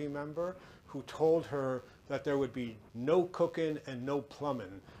faculty member who told her that there would be no cooking and no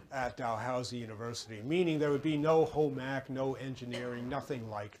plumbing at Dalhousie University, meaning there would be no home ec, no engineering, nothing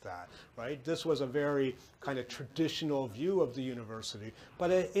like that, right? This was a very kind of traditional view of the university,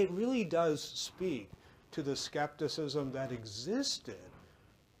 but it really does speak to the skepticism that existed,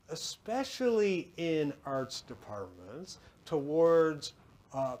 especially in arts departments, towards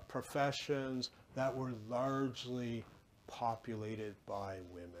professions that were largely populated by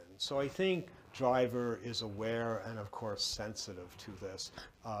women. So I think Driver is aware and, of course, sensitive to this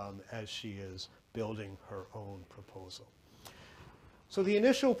as she is building her own proposal. So the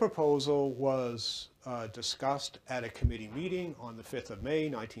initial proposal was discussed at a committee meeting on the 5th of May,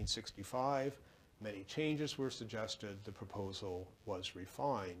 1965. Many changes were suggested. The proposal was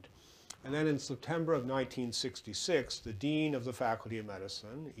refined. And then in September of 1966, the Dean of the Faculty of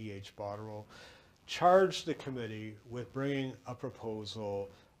Medicine, E.H. Botterill, charged the committee with bringing a proposal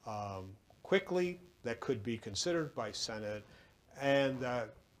quickly that could be considered by Senate and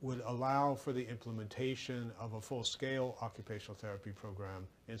that would allow for the implementation of a full-scale occupational therapy program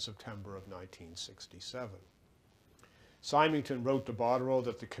in September of 1967. Symington wrote to Botterill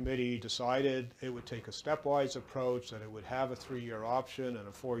that the committee decided it would take a stepwise approach, that it would have a 3-year option and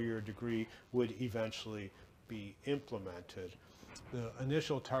a 4-year degree would eventually be implemented. The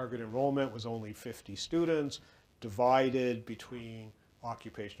initial target enrollment was only 50 students, divided between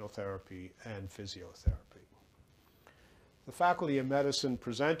occupational therapy and physiotherapy. The Faculty of Medicine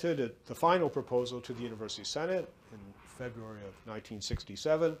presented the final proposal to the University Senate in February of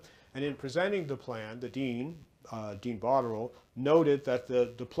 1967, and in presenting the plan, the Dean, Dean Botterill, noted that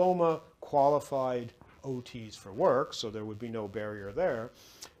the diploma qualified OTs for work, so there would be no barrier there,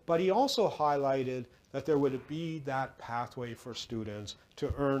 but he also highlighted that there would be that pathway for students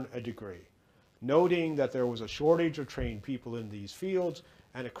to earn a degree, noting that there was a shortage of trained people in these fields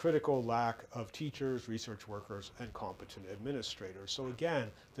and a critical lack of teachers, research workers, and competent administrators. So again,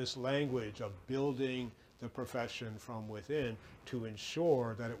 this language of building the profession from within to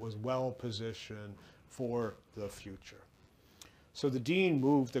ensure that it was well positioned for the future. So the dean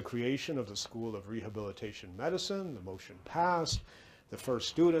moved the creation of the School of Rehabilitation Medicine. The motion passed. The first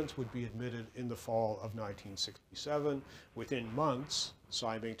students would be admitted in the fall of 1967. Within months,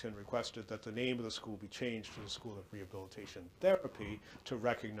 Symington requested that the name of the school be changed to the School of Rehabilitation Therapy to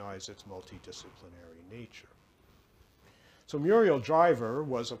recognize its multidisciplinary nature. So Muriel Driver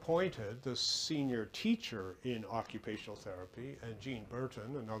was appointed the senior teacher in occupational therapy, and Jean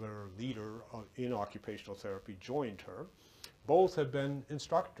Burton, another leader in occupational therapy, joined her. Both had been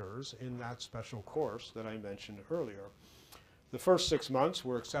instructors in that special course that I mentioned earlier. The first 6 months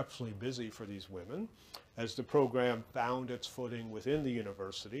were exceptionally busy for these women as the program found its footing within the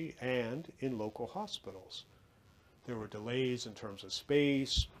university and in local hospitals. There were delays in terms of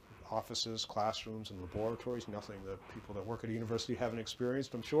space, offices, classrooms, and laboratories, nothing that people that work at a university haven't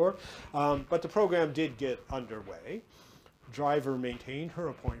experienced, I'm sure. But the program did get underway. Driver maintained her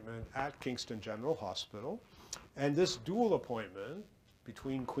appointment at Kingston General Hospital, and this dual appointment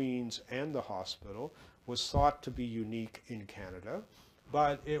between Queen's and the hospital was thought to be unique in Canada,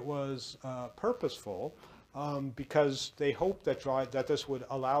 but it was purposeful because they hoped that this would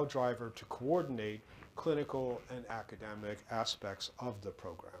allow Driver to coordinate clinical and academic aspects of the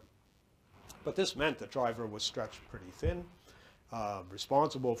program. But this meant that Driver was stretched pretty thin,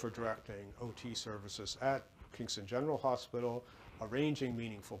 responsible for directing OT services at Kingston General Hospital, arranging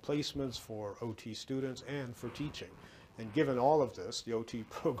meaningful placements for OT students and for teaching. And given all of this, the OT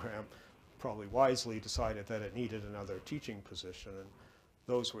program probably wisely decided that it needed another teaching position, and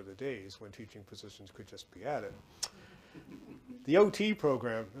those were the days when teaching positions could just be added. The OT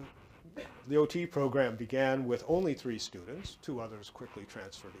program began with only 3 students. 2 others quickly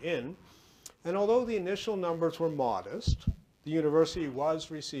transferred in. And although the initial numbers were modest, the university was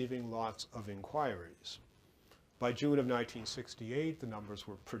receiving lots of inquiries. By June of 1968, the numbers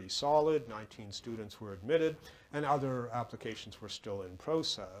were pretty solid. 19 students were admitted, and other applications were still in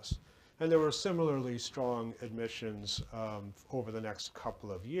process. And there were similarly strong admissions over the next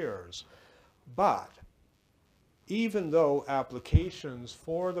couple of years. But even though applications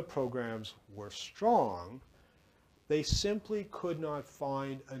for the programs were strong, they simply could not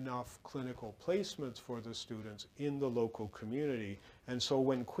find enough clinical placements for the students in the local community. And so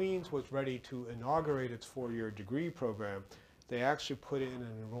when Queen's was ready to inaugurate its 4-year degree program, they actually put in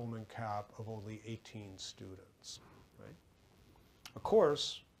an enrollment cap of only 18 students. Right? Of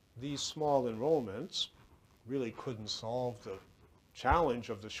course, these small enrollments really couldn't solve the challenge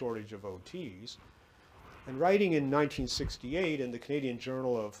of the shortage of OTs. And writing in 1968 in the Canadian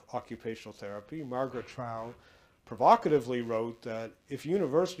Journal of Occupational Therapy, Margaret Trow provocatively wrote that if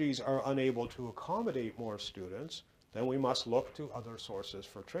universities are unable to accommodate more students, then we must look to other sources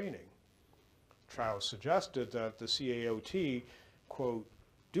for training. Trow suggested that the CAOT, quote,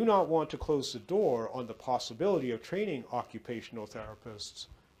 do not want to close the door on the possibility of training occupational therapists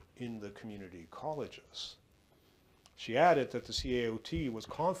in the community colleges. She added that the CAOT was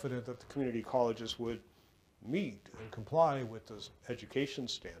confident that the community colleges would meet and comply with the education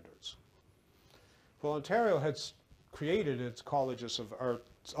standards. Well, Ontario had created its colleges of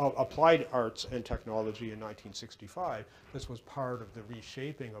applied arts and technology in 1965. This was part of the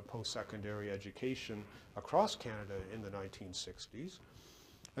reshaping of post-secondary education across Canada in the 1960s.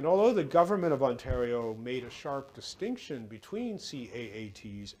 And although the government of Ontario made a sharp distinction between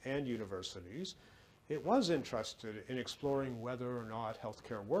CAATs and universities, it was interested in exploring whether or not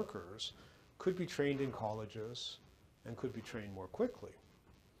healthcare workers could be trained in colleges and could be trained more quickly.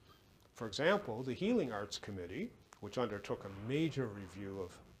 For example, the Healing Arts Committee, which undertook a major review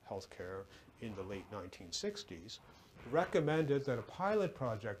of healthcare in the late 1960s, recommended that a pilot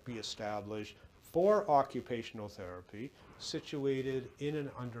project be established for occupational therapy situated in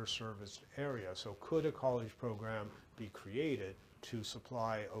an underserviced area. So could a college program be created to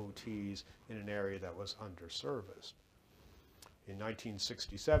supply OTs in an area that was underserviced? In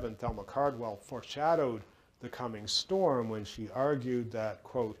 1967, Thelma Cardwell foreshadowed the coming storm when she argued that,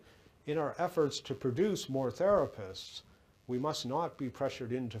 quote, in our efforts to produce more therapists, we must not be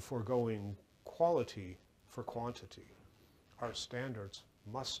pressured into foregoing quality for quantity. Our standards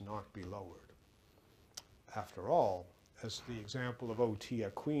must not be lowered. After all, as the example of OT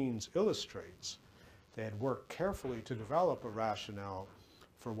at Queen's illustrates, they had worked carefully to develop a rationale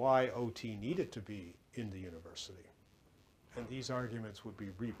for why OT needed to be in the university. And these arguments would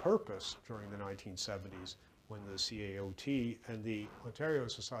be repurposed during the 1970s when the CAOT and the Ontario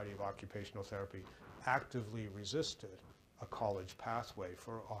Society of Occupational Therapy actively resisted a college pathway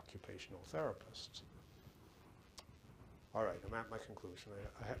for occupational therapists. All right, I'm at my conclusion.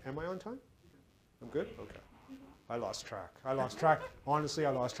 Am I on time? I'm good? Okay. I lost track. Honestly,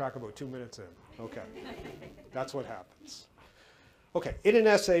 I lost track about 2 minutes in. Okay. That's what happens. Okay, in an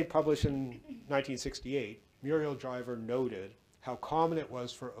essay published in 1968, Muriel Driver noted how common it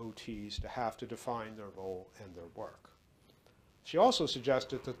was for OTs to have to define their role and their work. She also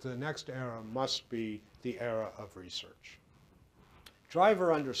suggested that the next era must be the era of research.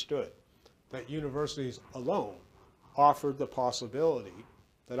 Driver understood that universities alone offered the possibility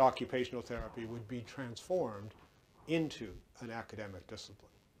that occupational therapy would be transformed into an academic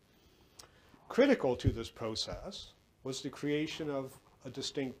discipline. Critical to this process was the creation of a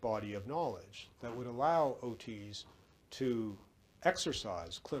distinct body of knowledge that would allow OTs to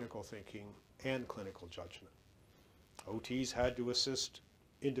exercise clinical thinking and clinical judgment. OTs had to assist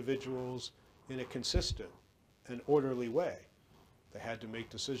individuals in a consistent and orderly way. They had to make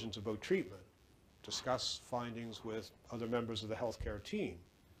decisions about treatment, discuss findings with other members of the healthcare team,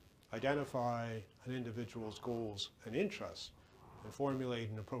 identify an individual's goals and interests, and formulate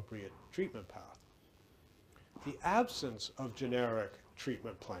an appropriate treatment path. The absence of generic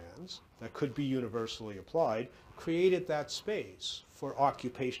treatment plans that could be universally applied created that space for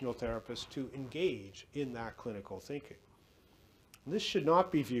occupational therapists to engage in that clinical thinking. And this should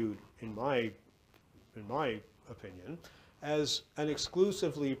not be viewed, in my opinion, as an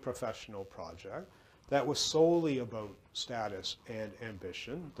exclusively professional project that was solely about status and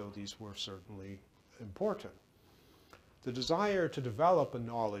ambition, though these were certainly important. The desire to develop a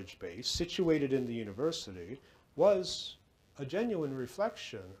knowledge base situated in the university was a genuine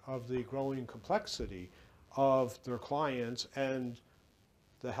reflection of the growing complexity of their clients and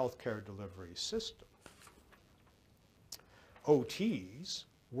the healthcare delivery system. OTs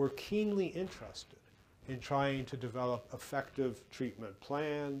were keenly interested in trying to develop effective treatment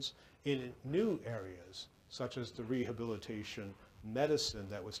plans in new areas, such as the rehabilitation medicine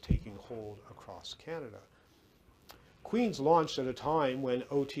that was taking hold across Canada. Queen's launched at a time when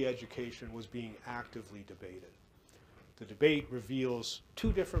OT education was being actively debated. The debate reveals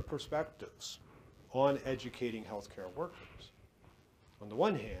two different perspectives on educating healthcare workers. On the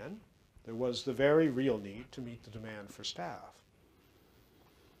one hand, there was the very real need to meet the demand for staff.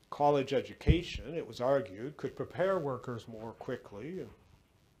 College education, it was argued, could prepare workers more quickly and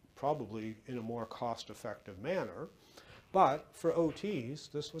probably in a more cost-effective manner, but for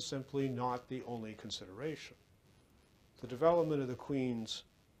OTs, this was simply not the only consideration. The development of the Queen's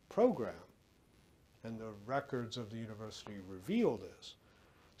program, and the records of the university reveal this,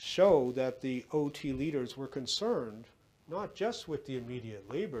 show that the OT leaders were concerned not just with the immediate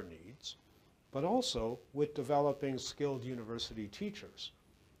labor needs, but also with developing skilled university teachers,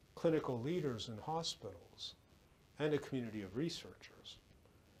 clinical leaders in hospitals, and a community of researchers.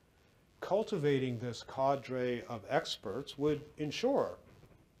 Cultivating this cadre of experts would ensure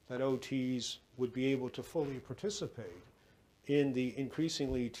that OTs would be able to fully participate in the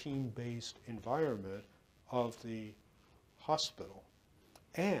increasingly team-based environment of the hospital,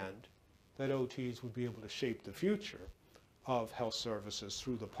 and that OTs would be able to shape the future of health services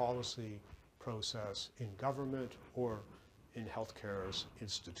through the policy process in government or in healthcare's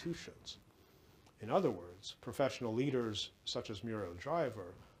institutions. In other words, professional leaders such as Muriel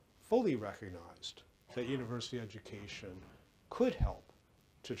Driver fully recognized that university education could help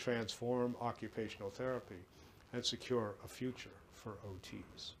to transform occupational therapy and secure a future for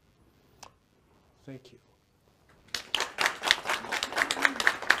OTs. Thank you.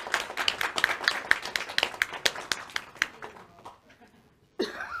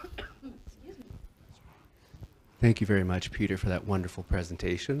 Thank you very much, Peter, for that wonderful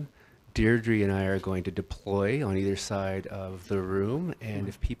presentation. Deirdre and I are going to deploy on either side of the room, and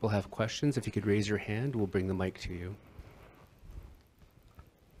if people have questions, if you could raise your hand, we'll bring the mic to you.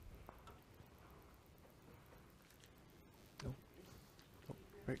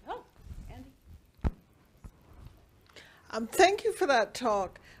 Oh, Andy. Thank you for that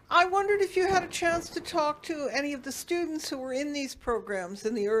talk. I wondered if you had a chance to talk to any of the students who were in these programs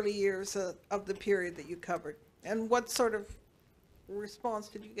in the early years of the period that you covered, and what sort of response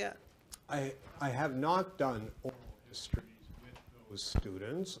did you get? I have not done oral histories with those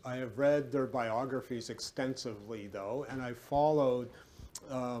students. I have read their biographies extensively, though, and I followed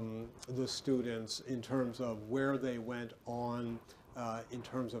the students in terms of where they went on in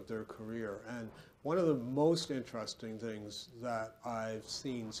terms of their career. And one of the most interesting things that I've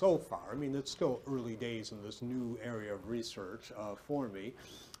seen so far, I mean, it's still early days in this new area of research for me,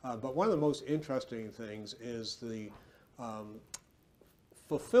 but one of the most interesting things is the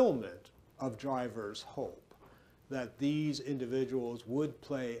fulfillment of Driver's hope that these individuals would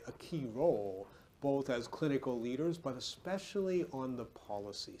play a key role both as clinical leaders, but especially on the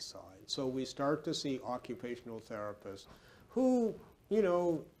policy side. So we start to see occupational therapists who, you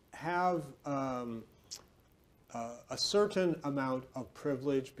know, have a certain amount of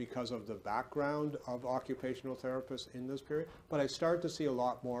privilege because of the background of occupational therapists in this period, but I start to see a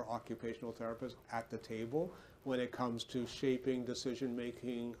lot more occupational therapists at the table when it comes to shaping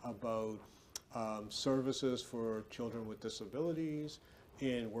decision-making about services for children with disabilities,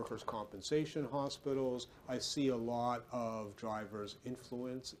 in workers' compensation hospitals. I see a lot of drivers'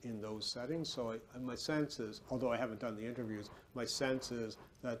 influence in those settings. So my sense is, although I haven't done the interviews, my sense is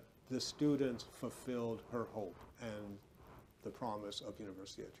that the students fulfilled her hope and the promise of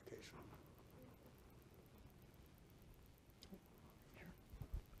university education.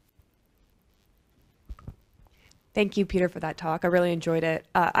 Thank you, Peter, for that talk. I really enjoyed it.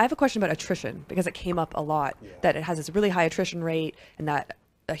 I have a question about attrition, because it came up a lot, that it has this really high attrition rate and that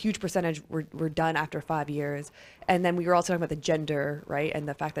a huge percentage were done after 5 years. And then we were also talking about the gender, right, and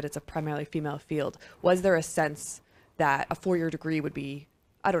the fact that it's a primarily female field. Was there a sense that a 4-year degree would be,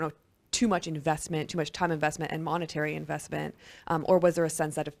 I don't know, too much investment, too much time investment and monetary investment? Or was there a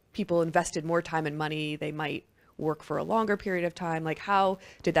sense that if people invested more time and money, they might work for a longer period of time? Like, how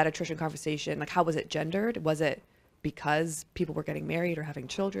did that attrition conversation, like, how was it gendered? Was it because people were getting married or having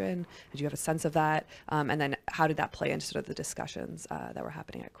children? Did you have a sense of that? And then how did that play into sort of the discussions that were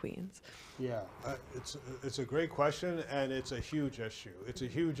happening at Queen's? Yeah, it's a great question, and it's a huge issue. It's a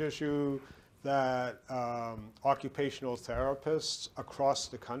huge issue that occupational therapists across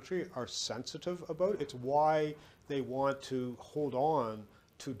the country are sensitive about. It's why they want to hold on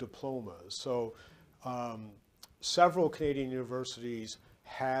to diplomas. So several Canadian universities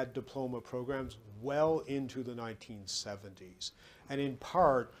had diploma programs well into the 1970s. And in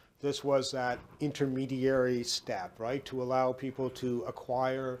part, this was that intermediary step, right, to allow people to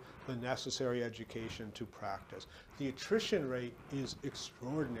acquire the necessary education to practice. The attrition rate is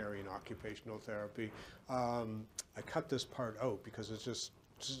extraordinary in occupational therapy. I cut this part out because it's just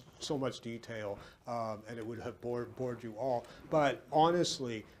so much detail, and it would have bored you all. But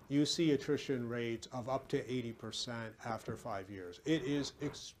honestly, you see attrition rates of up to 80% after 5 years. It is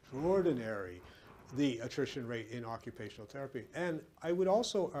extraordinary, the attrition rate in occupational therapy. And I would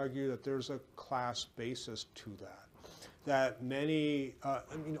also argue that there's a class basis to that. That many, I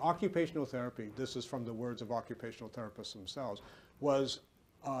mean, occupational therapy, this is from the words of occupational therapists themselves, was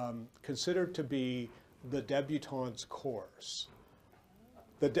considered to be the debutante's course.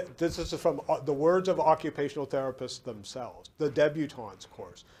 This is from the words of occupational therapists themselves, the debutante's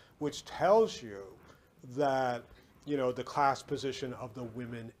course, which tells you that, you know, the class position of the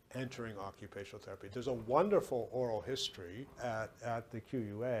women entering occupational therapy. There's a wonderful oral history at the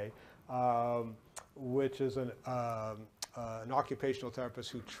QUA, which is an occupational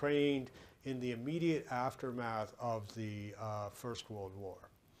therapist who trained in the immediate aftermath of the First World War.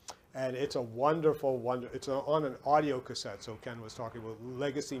 And it's a wonderful, it's on an audio cassette. So Ken was talking about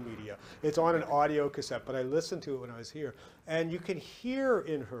legacy media. It's on an audio cassette, but I listened to it when I was here. And you can hear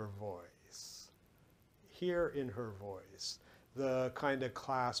in her voice, the kind of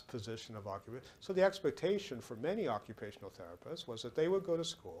class position of occupation. So the expectation for many occupational therapists was that they would go to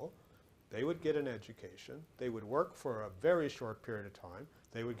school, they would get an education, they would work for a very short period of time,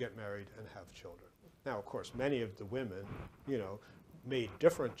 they would get married and have children. Now, of course, many of the women, you know, made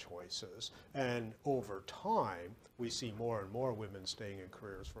different choices, and over time we see more and more women staying in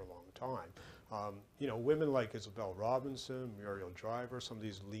careers for a long time. You know, women like Isabel Robinson, Muriel Driver, some of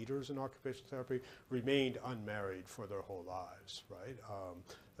these leaders in occupational therapy remained unmarried for their whole lives, right?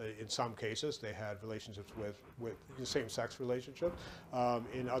 In some cases they had relationships with same-sex relationships.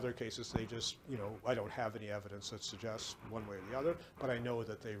 In other cases they just, you know, I don't have any evidence that suggests one way or the other, but I know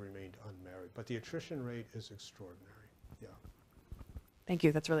that they remained unmarried. But the attrition rate is extraordinary, yeah. Thank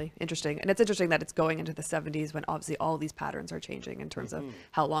you. That's really interesting. And it's interesting that it's going into the 70s when obviously all these patterns are changing in terms of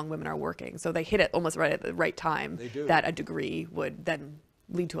how long women are working. So they hit it almost right at the right time that a degree would then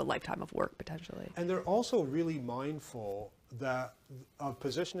lead to a lifetime of work potentially. And they're also really mindful that of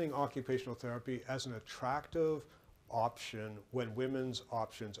positioning occupational therapy as an attractive option when women's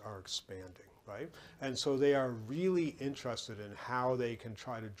options are expanding, right? And so they are really interested in how they can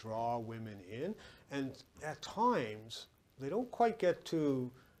try to draw women in. And at times, they don't quite get to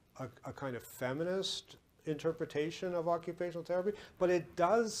a kind of feminist interpretation of occupational therapy, but it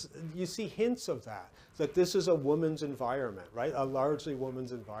does, you see hints of that this is a woman's environment, right? A largely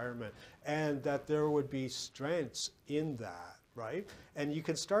woman's environment, and that there would be strengths in that, right? And you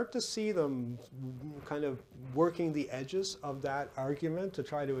can start to see them kind of working the edges of that argument to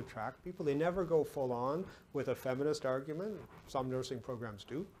try to attract people. They never go full on with a feminist argument. Some nursing programs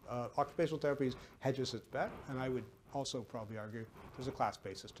do. Occupational therapy hedges its bet, and I would also probably argue there's a class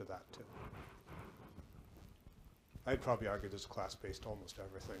basis to that too. I'd probably argue there's a class based almost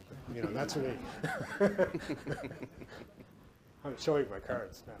everything, but you know, that's me. I'm showing my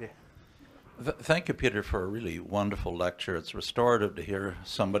cards now. Yeah. Thank you, Peter, for a really wonderful lecture. It's restorative to hear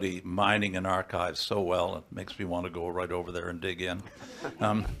somebody mining an archive so well. It makes me want to go right over there and dig in.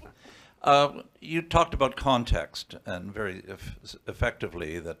 You talked about context and very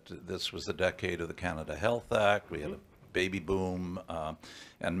effectively that this was the decade of the Canada Health Act. We had a baby boom,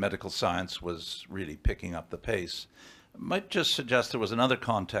 and medical science was really picking up the pace. Might just suggest there was another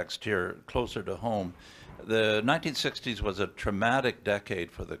context here closer to home. The 1960s was a traumatic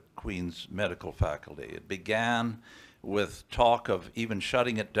decade for the Queen's medical faculty. It began with talk of even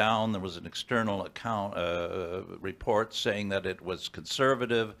shutting it down. There was an external report saying that it was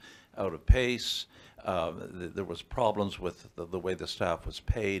conservative, out of pace. There was problems with the way the staff was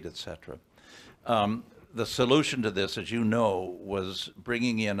paid, etc. The solution to this, as you know, was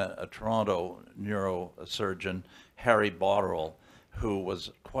bringing in a Toronto neurosurgeon, Harry Botterill, who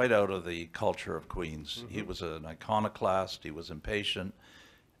was quite out of the culture of Queen's. He was an iconoclast, he was impatient.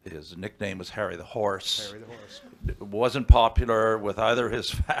 His nickname was Harry the Horse. Harry the Horse. It wasn't popular with either his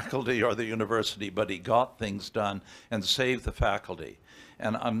faculty or the university, but he got things done and saved the faculty.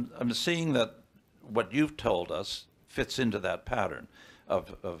 And I'm seeing that what you've told us fits into that pattern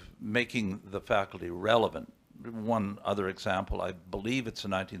of making the faculty relevant. One other example, I believe it's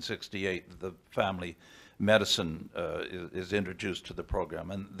in 1968, the family medicine is introduced to the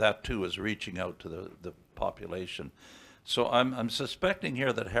program, and that too is reaching out to the population. So I'm suspecting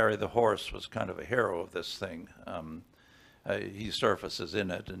here that Harry the Horse was kind of a hero of this thing. He surfaces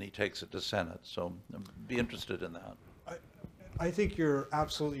in it and he takes it to Senate, so I'd be interested in that. I think you're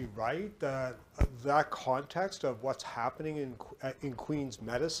absolutely right that that context of what's happening in Queen's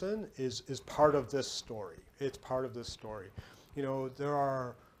medicine is part of this story. It's part of this story. You know, there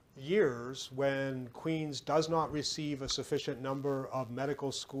are years when Queen's does not receive a sufficient number of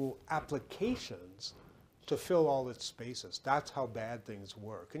medical school applications to fill all its spaces. That's how bad things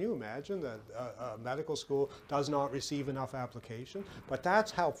were. Can you imagine that a medical school does not receive enough application? But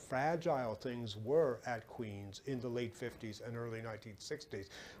that's how fragile things were at Queen's in the late 50s and early 1960s.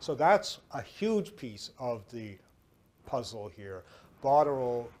 So that's a huge piece of the puzzle here.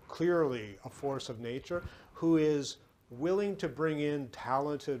 Botterill, clearly a force of nature, who is willing to bring in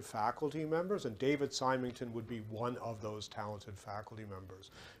talented faculty members, and David Symington would be one of those talented faculty members.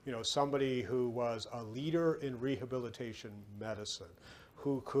 You know, somebody who was a leader in rehabilitation medicine,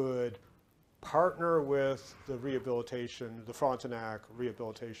 who could partner with the Frontenac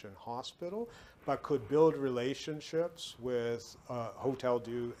Rehabilitation Hospital, but could build relationships with Hotel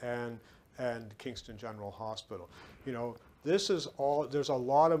Dieu and Kingston General Hospital. You know, this is all, there's a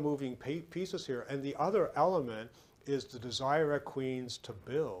lot of moving pieces here, and the other element is the desire at Queen's to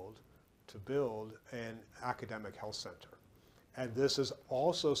build an academic health center. And this is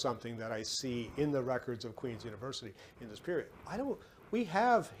also something that I see in the records of Queen's University in this period. We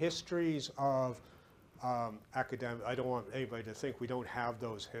have histories of academic, I don't want anybody to think we don't have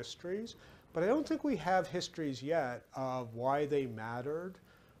those histories, but I don't think we have histories yet of why they mattered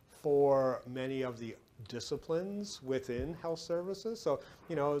for many of the disciplines within health services. So,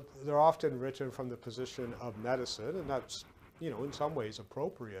 you know, they're often written from the position of medicine, and that's, you know, in some ways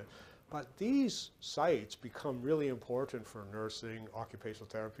appropriate. But these sites become really important for nursing, occupational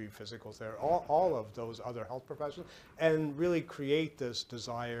therapy, physical therapy, all of those other health professions, and really create this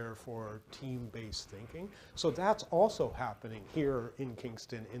desire for team-based thinking. So that's also happening here in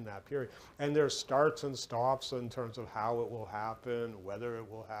Kingston in that period. And there's starts and stops in terms of how it will happen, whether it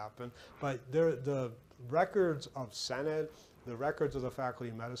will happen. But the records of Senate, the records of the Faculty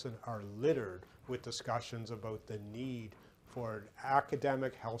of Medicine are littered with discussions about the need for an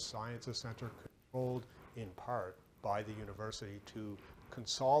academic health sciences center controlled in part by the university to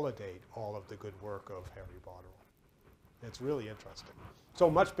consolidate all of the good work of Harry Botterill. It's really interesting. So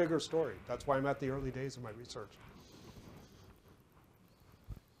much bigger story. That's why I'm at the early days of my research.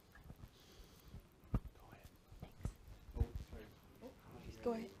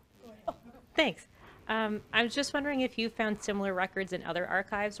 Go ahead. Thanks. I was just wondering if you found similar records in other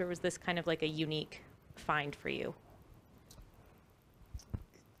archives, or was this kind of like a unique find for you?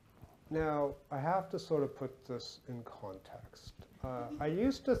 Now, I have to sort of put this in context. I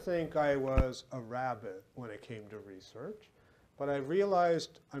used to think I was a rabbit when it came to research, but I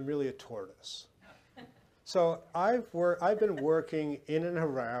realized I'm really a tortoise. So I've been working in and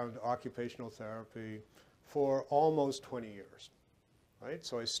around occupational therapy for almost 20 years. Right?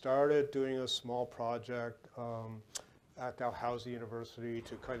 So I started doing a small project at Dalhousie University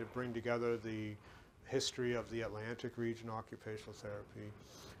to kind of bring together the history of the Atlantic region occupational therapy.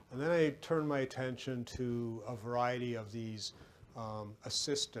 And then I turned my attention to a variety of these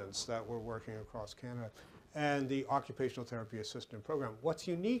assistants that were working across Canada and the occupational therapy assistant program. What's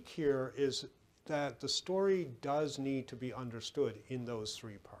unique here is that the story does need to be understood in those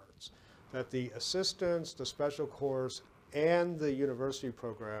three parts. That the assistants, the special course, and the university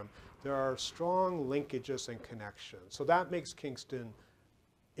program, there are strong linkages and connections. So that makes Kingston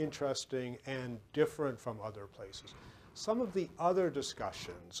interesting and different from other places. Some of the other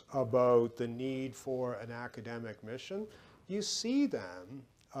discussions about the need for an academic mission, you see them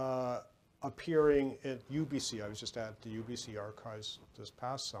appearing at UBC. I was just at the UBC archives this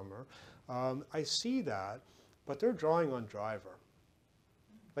past summer. I see that, but they're drawing on Driver.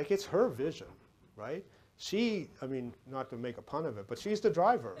 Like, it's her vision, right? She, I mean, not to make a pun of it, but she's the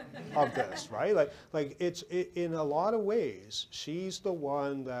driver of this, right? Like in a lot of ways, she's the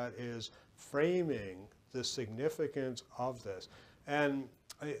one that is framing the significance of this. And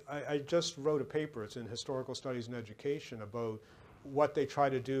I just wrote a paper, it's in Historical Studies and Education, about what they try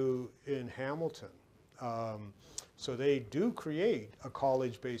to do in Hamilton. So they do create a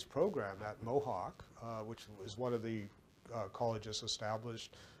college-based program at Mohawk, which is one of the colleges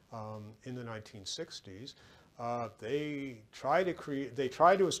established in the 1960s. They try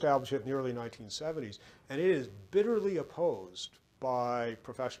to establish it in the early 1970s, and it is bitterly opposed by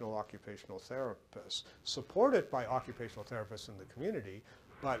professional occupational therapists, supported by occupational therapists in the community,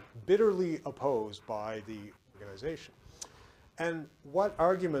 but bitterly opposed by the organization. And what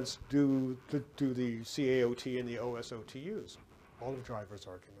arguments do the CAOT and the OSOT use? All of Driver's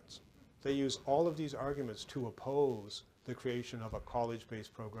arguments. They use all of these arguments to oppose the creation of a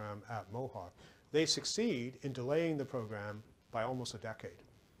college-based program at Mohawk. They succeed in delaying the program by almost a decade.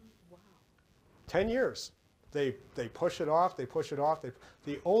 Wow. 10 years. They push it off, they push it off.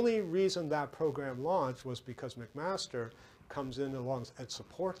 The only reason that program launched was because McMaster comes in along and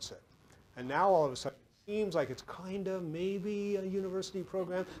supports it. And now all of a sudden, it seems like it's kind of maybe a university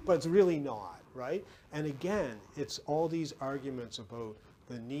program, but it's really not, right? And again, it's all these arguments about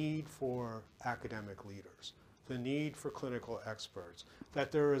the need for academic leaders, the need for clinical experts,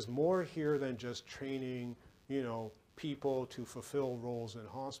 that there is more here than just training, you know, people to fulfill roles in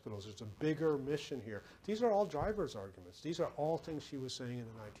hospitals. There's a bigger mission here. These are all Driver's arguments. These are all things she was saying in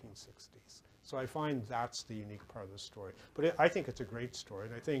the 1960s. So I find that's the unique part of the story. But I think it's a great story,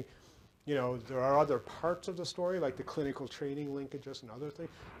 and I think, you know, there are other parts of the story, like the clinical training linkages and other things,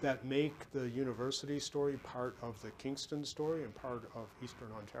 that make the university story part of the Kingston story and part of Eastern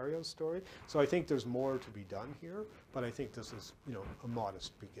Ontario's story. So I think there's more to be done here, but I think this is, you know, a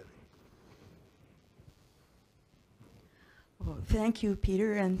modest beginning. Well, thank you,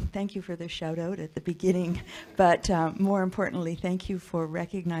 Peter, and thank you for the shout out at the beginning. But more importantly, thank you for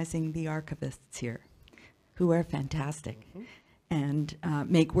recognizing the archivists here, who are fantastic. Mm-hmm. And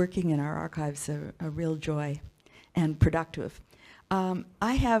make working in our archives a real joy and productive.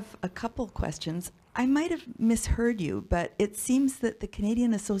 I have a couple questions. I might have misheard you, but it seems that the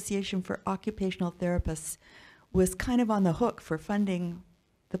Canadian Association for Occupational Therapists was kind of on the hook for funding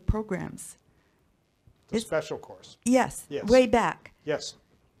the programs. The special course. Yes, yes, way back. Yes.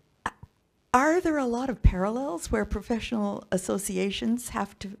 Are there a lot of parallels where professional associations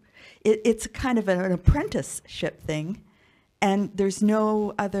have to, it's kind of an apprenticeship thing, and there's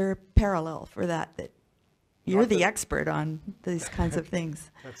no other parallel for that you're the expert on these kinds of things.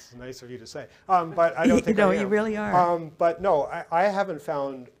 That's nice of you to say. But I don't think I am. You really are. But no, I haven't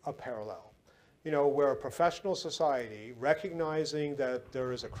found a parallel. You know, where a professional society, recognizing that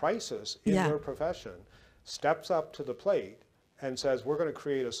there is a crisis in their profession, steps up to the plate and says, we're going to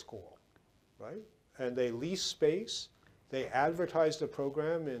create a school, right? And they lease space. They advertise the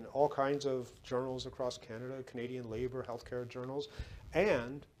program in all kinds of journals across Canada, Canadian labor, healthcare journals,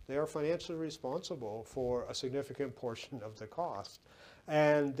 and they are financially responsible for a significant portion of the cost.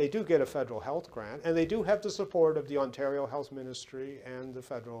 And they do get a federal health grant, and they do have the support of the Ontario Health Ministry and the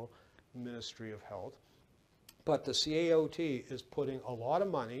Federal Ministry of Health. But the CAOT is putting a lot of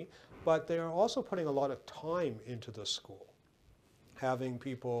money, but they are also putting a lot of time into the school, having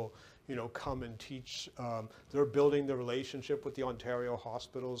people, you know, come and teach. They're building the relationship with the Ontario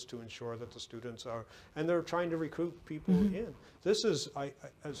hospitals to ensure that the students are, and they're trying to recruit people in. This is,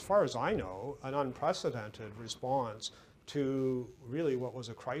 as far as I know, an unprecedented response to really what was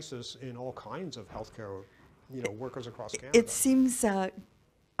a crisis in all kinds of healthcare, you know, workers across Canada. It seems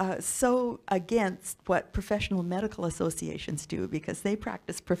so against what professional medical associations do, because they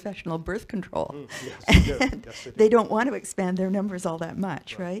practice professional birth control. Yes, they do. Yes, they do. They don't want to expand their numbers all that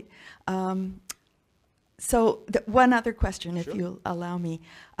much, right? So one other question, if you'll allow me.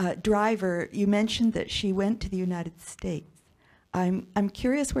 Driver, you mentioned that she went to the United States. I'm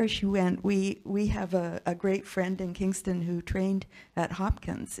curious where she went. We have a great friend in Kingston who trained at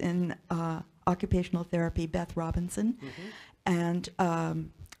Hopkins in occupational therapy, Beth Robinson, and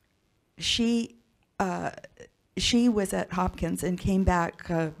she was at Hopkins and came back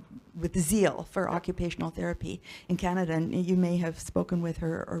with zeal for occupational therapy in Canada, and you may have spoken with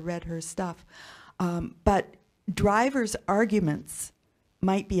her or read her stuff. But Driver's arguments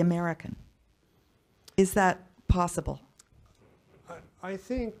might be American. Is that possible? I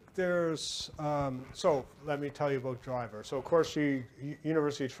think there's, so let me tell you about Driver. So of course she,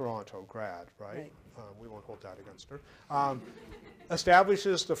 University of Toronto grad, right? We won't hold that against her.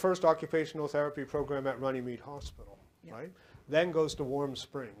 Establishes the first occupational therapy program at Runnymede Hospital, right? Then goes to Warm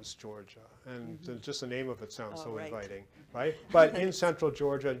Springs, Georgia. And just the name of it sounds so inviting, right? But in central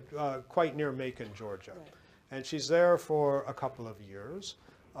Georgia, quite near Macon, Georgia. And she's there for a couple of years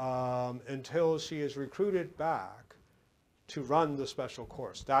until she is recruited back to run the special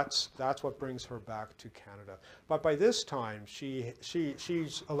course. That's what brings her back to Canada. But by this time,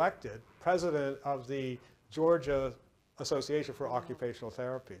 she's elected president of the Georgia Association for Occupational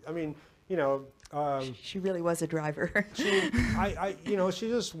Therapy. I mean, you know, She really was a driver. you know,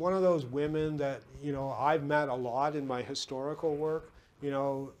 she's just one of those women that, you know, I've met a lot in my historical work. You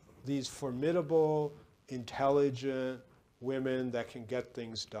know, these formidable, intelligent women that can get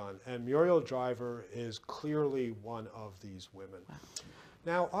things done. And Muriel Driver is clearly one of these women. Wow.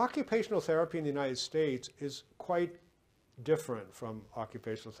 Now, occupational therapy in the United States is quite different from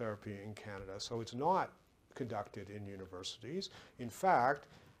occupational therapy in Canada. So it's not conducted in universities. In fact,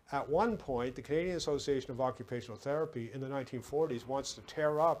 at one point, the Canadian Association of Occupational Therapy in the 1940s wants to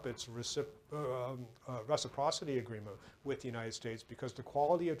tear up its reciprocity agreement with the United States because the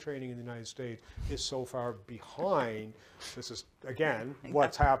quality of training in the United States is so far behind. This is, again,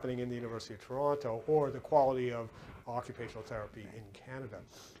 what's happening in the University of Toronto, or the quality of occupational therapy in Canada.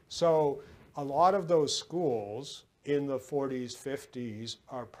 So a lot of those schools in the 40s, 50s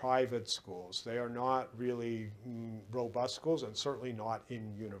are private schools. They are not really robust schools, and certainly not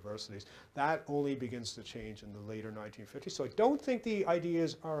in universities. That only begins to change in the later 1950s. So I don't think the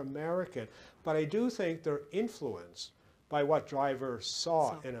ideas are American, but I do think they're influenced by what Driver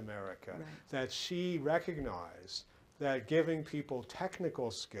saw in America, that she recognized that giving people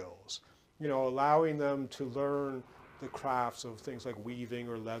technical skills, you know, allowing them to learn the crafts of things like weaving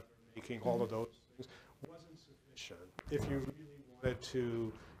or leather making, all of those things, wasn't sufficient if you really wanted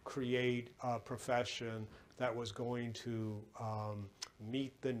to create a profession that was going to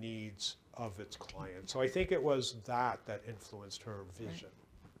meet the needs of its clients. So I think it was that influenced her vision.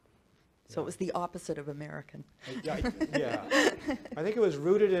 So it was the opposite of American. Yeah. I think it was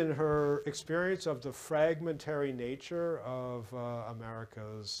rooted in her experience of the fragmentary nature of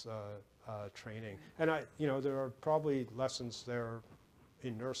America's training. And you know, there are probably lessons there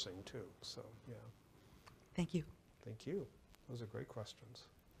in nursing too. So yeah. Thank you. Thank you. Those are great questions.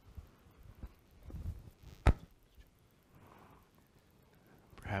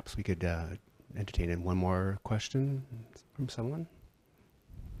 Perhaps we could entertain one more question from someone.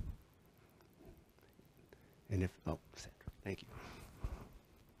 And if, oh, Sandra, thank you.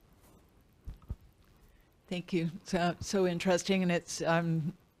 Thank you. So interesting, and it's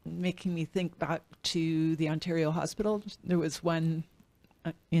making me think back to the Ontario Hospital. There was one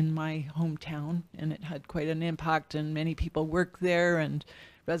in my hometown, and it had quite an impact, and many people worked there, and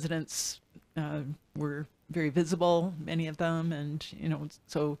residents were very visible, many of them, and you know,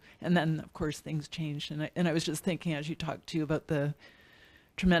 so, and then of course things changed, and I was just thinking, as you talked to about the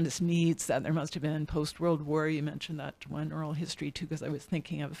tremendous needs that there must have been post-World War, you mentioned that one oral history too, because I was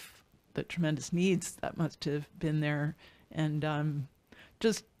thinking of the tremendous needs that must have been there, and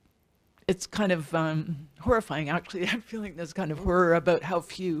just, it's kind of horrifying, actually. I'm feeling this kind of horror about how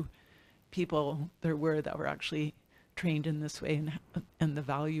few people there were that were actually trained in this way, and the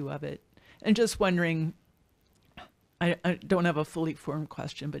value of it. And just wondering, I don't have a fully formed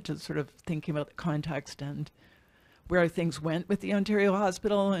question, but just sort of thinking about the context and where things went with the Ontario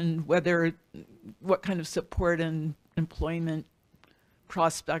Hospital, and what kind of support and employment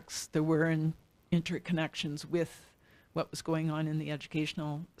prospects there were, and interconnections with what was going on in the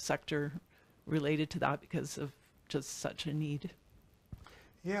educational sector related to that, because of just such a need.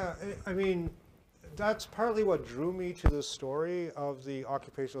 Yeah, I mean, that's partly what drew me to the story of the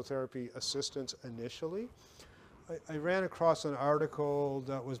occupational therapy assistants initially. I ran across an article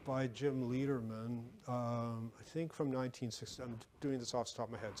that was by Jim Lederman, I think from 1960. I'm doing this off the top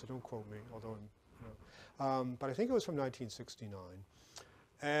of my head, so don't quote me, although but I think it was from 1969.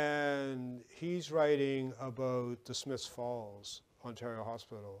 And he's writing about the Smiths Falls, Ontario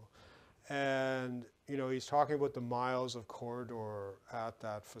Hospital. And, you know, he's talking about the miles of corridor at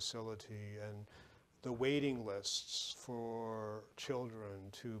that facility and the waiting lists for children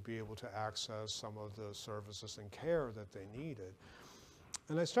to be able to access some of the services and care that they needed.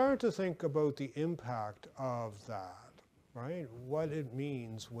 And I started to think about the impact of that right? What it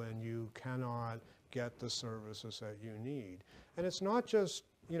means when you cannot get the services that you need. And it's not just,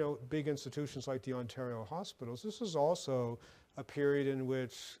 you know, big institutions like the Ontario hospitals. This is also a period in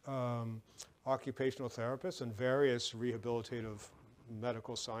which occupational therapists and various rehabilitative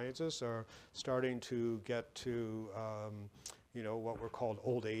medical scientists are starting to get to you know, what were called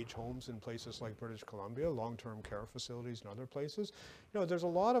old age homes in places like British Columbia, long-term care facilities and other places. You know, there's a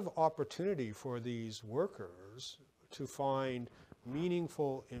lot of opportunity for these workers to find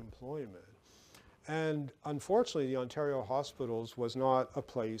meaningful employment. And unfortunately, the Ontario hospitals was not a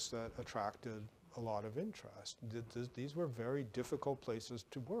place that attracted a lot of interest. These were very difficult places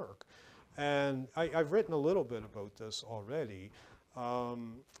to work. And I've written a little bit about this already.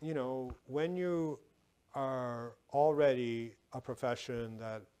 You know, when you are already a profession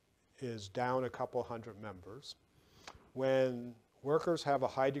that is down a couple hundred members, when workers have a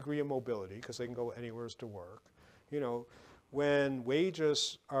high degree of mobility because they can go anywhere to work, you know, when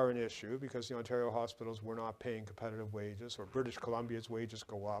wages are an issue because the Ontario hospitals were not paying competitive wages, or British Columbia's wages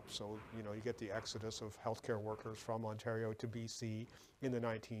go up, so you know you get the exodus of healthcare workers from Ontario to BC in the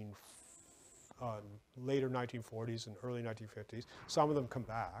later 1940s and early 1950s. Some of them come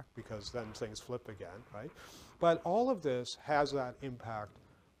back because then things flip again, right? But all of this has that impact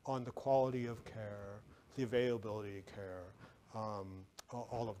on the quality of care, the availability of care,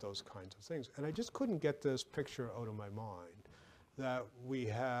 all of those kinds of things. And I just couldn't get this picture out of my mind that we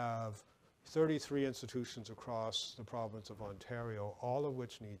have 33 institutions across the province of Ontario, all of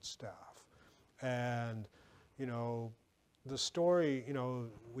which need staff. And, you know, the story, you know,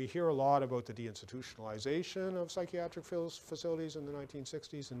 we hear a lot about the deinstitutionalization of psychiatric facilities in the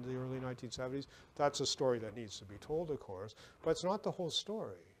 1960s and the early 1970s. That's a story that needs to be told, of course, but it's not the whole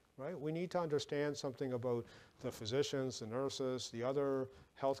story, right? We need to understand something about the physicians, the nurses, the other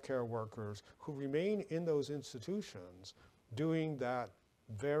healthcare workers who remain in those institutions doing that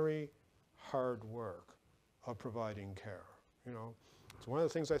very hard work of providing care. You know, it's one of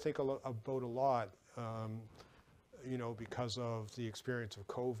the things I think about a lot, you know, because of the experience of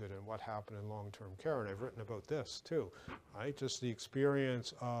COVID and what happened in long-term care, and I've written about this too, right? Just the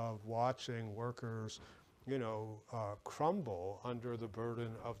experience of watching workers, you know, crumble under the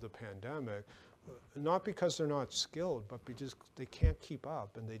burden of the pandemic, not because they're not skilled, but because they can't keep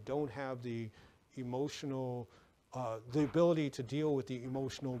up and they don't have the emotional, the ability to deal with the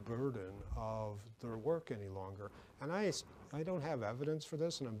emotional burden of their work any longer. And I don't have evidence for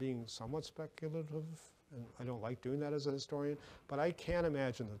this, and I'm being somewhat speculative, and I don't like doing that as a historian, but I can't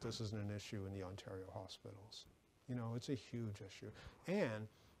imagine that this isn't an issue in the Ontario hospitals. You know, it's a huge issue. And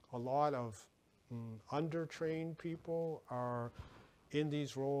a lot of undertrained people are in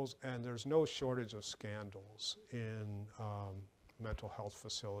these roles, and there's no shortage of scandals in mental health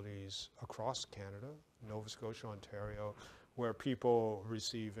facilities across Canada, Nova Scotia, Ontario, where people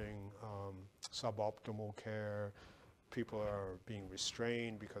receiving suboptimal care, people are being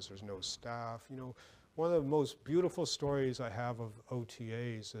restrained because there's no staff. You know, one of the most beautiful stories I have of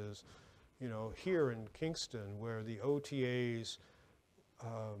OTAs is, you know, here in Kingston, where the OTAs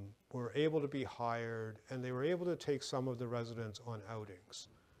were able to be hired and they were able to take some of the residents on outings.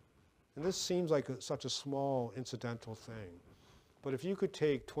 And this seems like such a small incidental thing, but if you could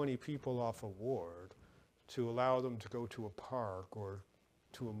take 20 people off a ward to allow them to go to a park or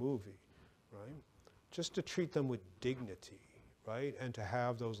to a movie, right? Just to treat them with dignity, right? And to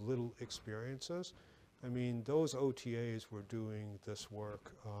have those little experiences. I mean, those OTAs were doing this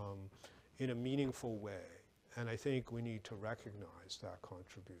work in a meaningful way. And I think we need to recognize that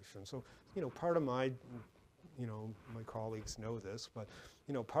contribution. So, you know, part of my, you know, my colleagues know this, but,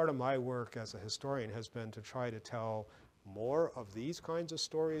 you know, part of my work as a historian has been to try to tell more of these kinds of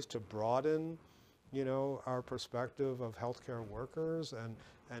stories, to broaden, you know, our perspective of healthcare workers,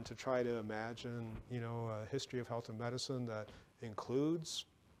 and to try to imagine, you know, a history of health and medicine that includes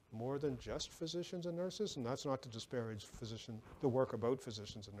more than just physicians and nurses. And that's not to disparage the work about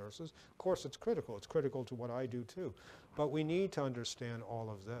physicians and nurses. Of course, it's critical. It's critical to what I do too. But we need to understand all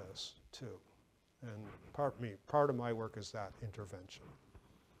of this too. And part of my work is that intervention.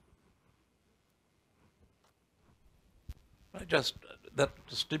 That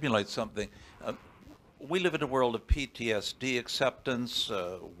stimulates something. We live in a world of PTSD acceptance,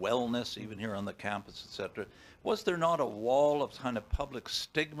 wellness, even here on the campus, etc. Was there not a wall of kind of public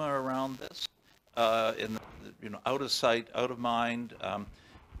stigma around this? You know, out of sight, out of mind.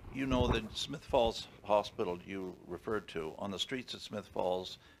 You know, the Smith Falls Hospital you referred to, on the streets of Smith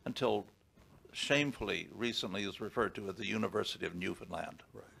Falls, until shamefully recently is referred to as the University of Newfoundland.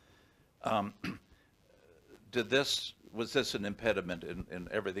 Right. Was this an impediment in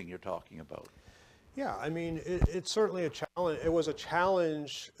everything you're talking about? Yeah, I mean, it's certainly a challenge. It was a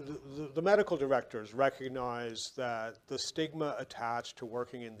challenge. The medical directors recognized that the stigma attached to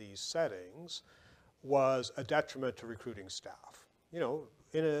working in these settings was a detriment to recruiting staff. You know,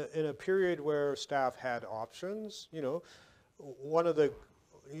 in a period where staff had options, you know, one of the,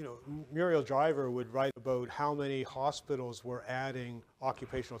 you know, Muriel Driver would write about how many hospitals were adding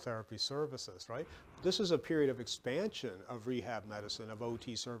occupational therapy services, right? This is a period of expansion of rehab medicine, of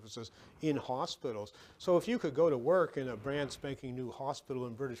OT services in hospitals. So if you could go to work in a brand spanking new hospital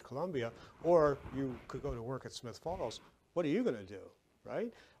in British Columbia, or you could go to work at Smith Falls, what are you going to do,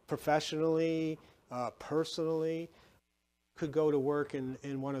 right? Professionally, personally, could go to work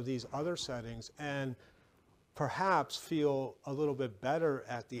in one of these other settings and perhaps feel a little bit better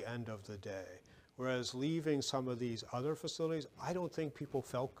at the end of the day. Whereas leaving some of these other facilities, I don't think people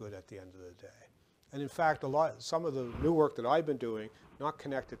felt good at the end of the day. And in fact, some of the new work that I've been doing, not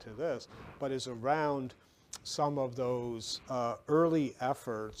connected to this, but is around some of those early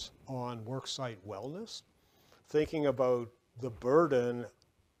efforts on worksite wellness, thinking about the burden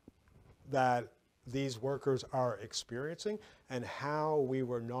that these workers are experiencing and how we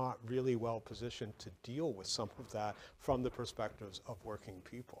were not really well positioned to deal with some of that from the perspectives of working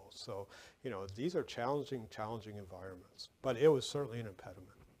people. So, you know, these are challenging environments, but it was certainly an impediment.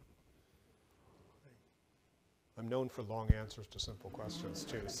 I'm known for long answers to simple questions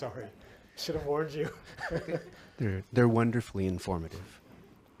too, sorry. Should have warned you. They're wonderfully informative.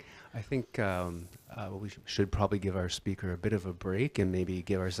 I think we should probably give our speaker a bit of a break and maybe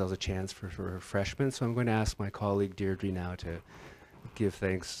give ourselves a chance for refreshments. So I'm going to ask my colleague Deirdre now to give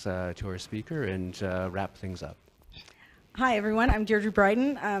thanks to our speaker and wrap things up. Hi everyone, I'm Deirdre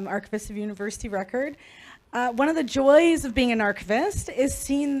Bryden, archivist of University Record. One of the joys of being an archivist is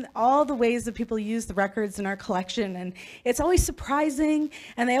seeing all the ways that people use the records in our collection, and it's always surprising,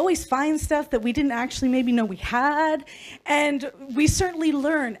 and they always find stuff that we didn't actually maybe know we had, and we certainly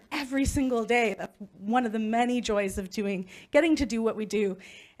learn every single day. That's one of the many joys of getting to do what we do.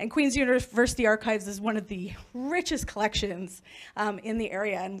 And Queen's University Archives is one of the richest collections in the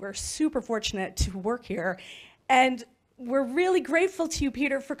area, and we're super fortunate to work here. And we're really grateful to you,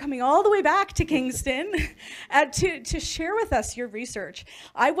 Peter, for coming all the way back to Kingston to share with us your research.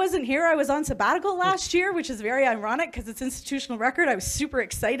 I wasn't here. I was on sabbatical last year, which is very ironic because it's institutional record. I was super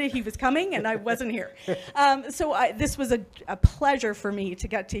excited he was coming, and I wasn't here. This was a pleasure for me to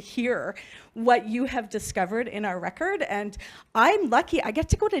get to hear what you have discovered in our record, and I'm lucky. I get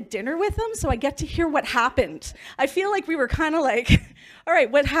to go to dinner with him, so I get to hear what happened. I feel like we were kind of like, all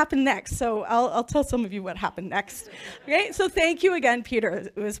right, what happened next? So I'll tell some of you what happened next. Okay, so thank you again, Peter.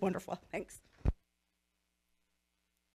 It was wonderful. Thanks.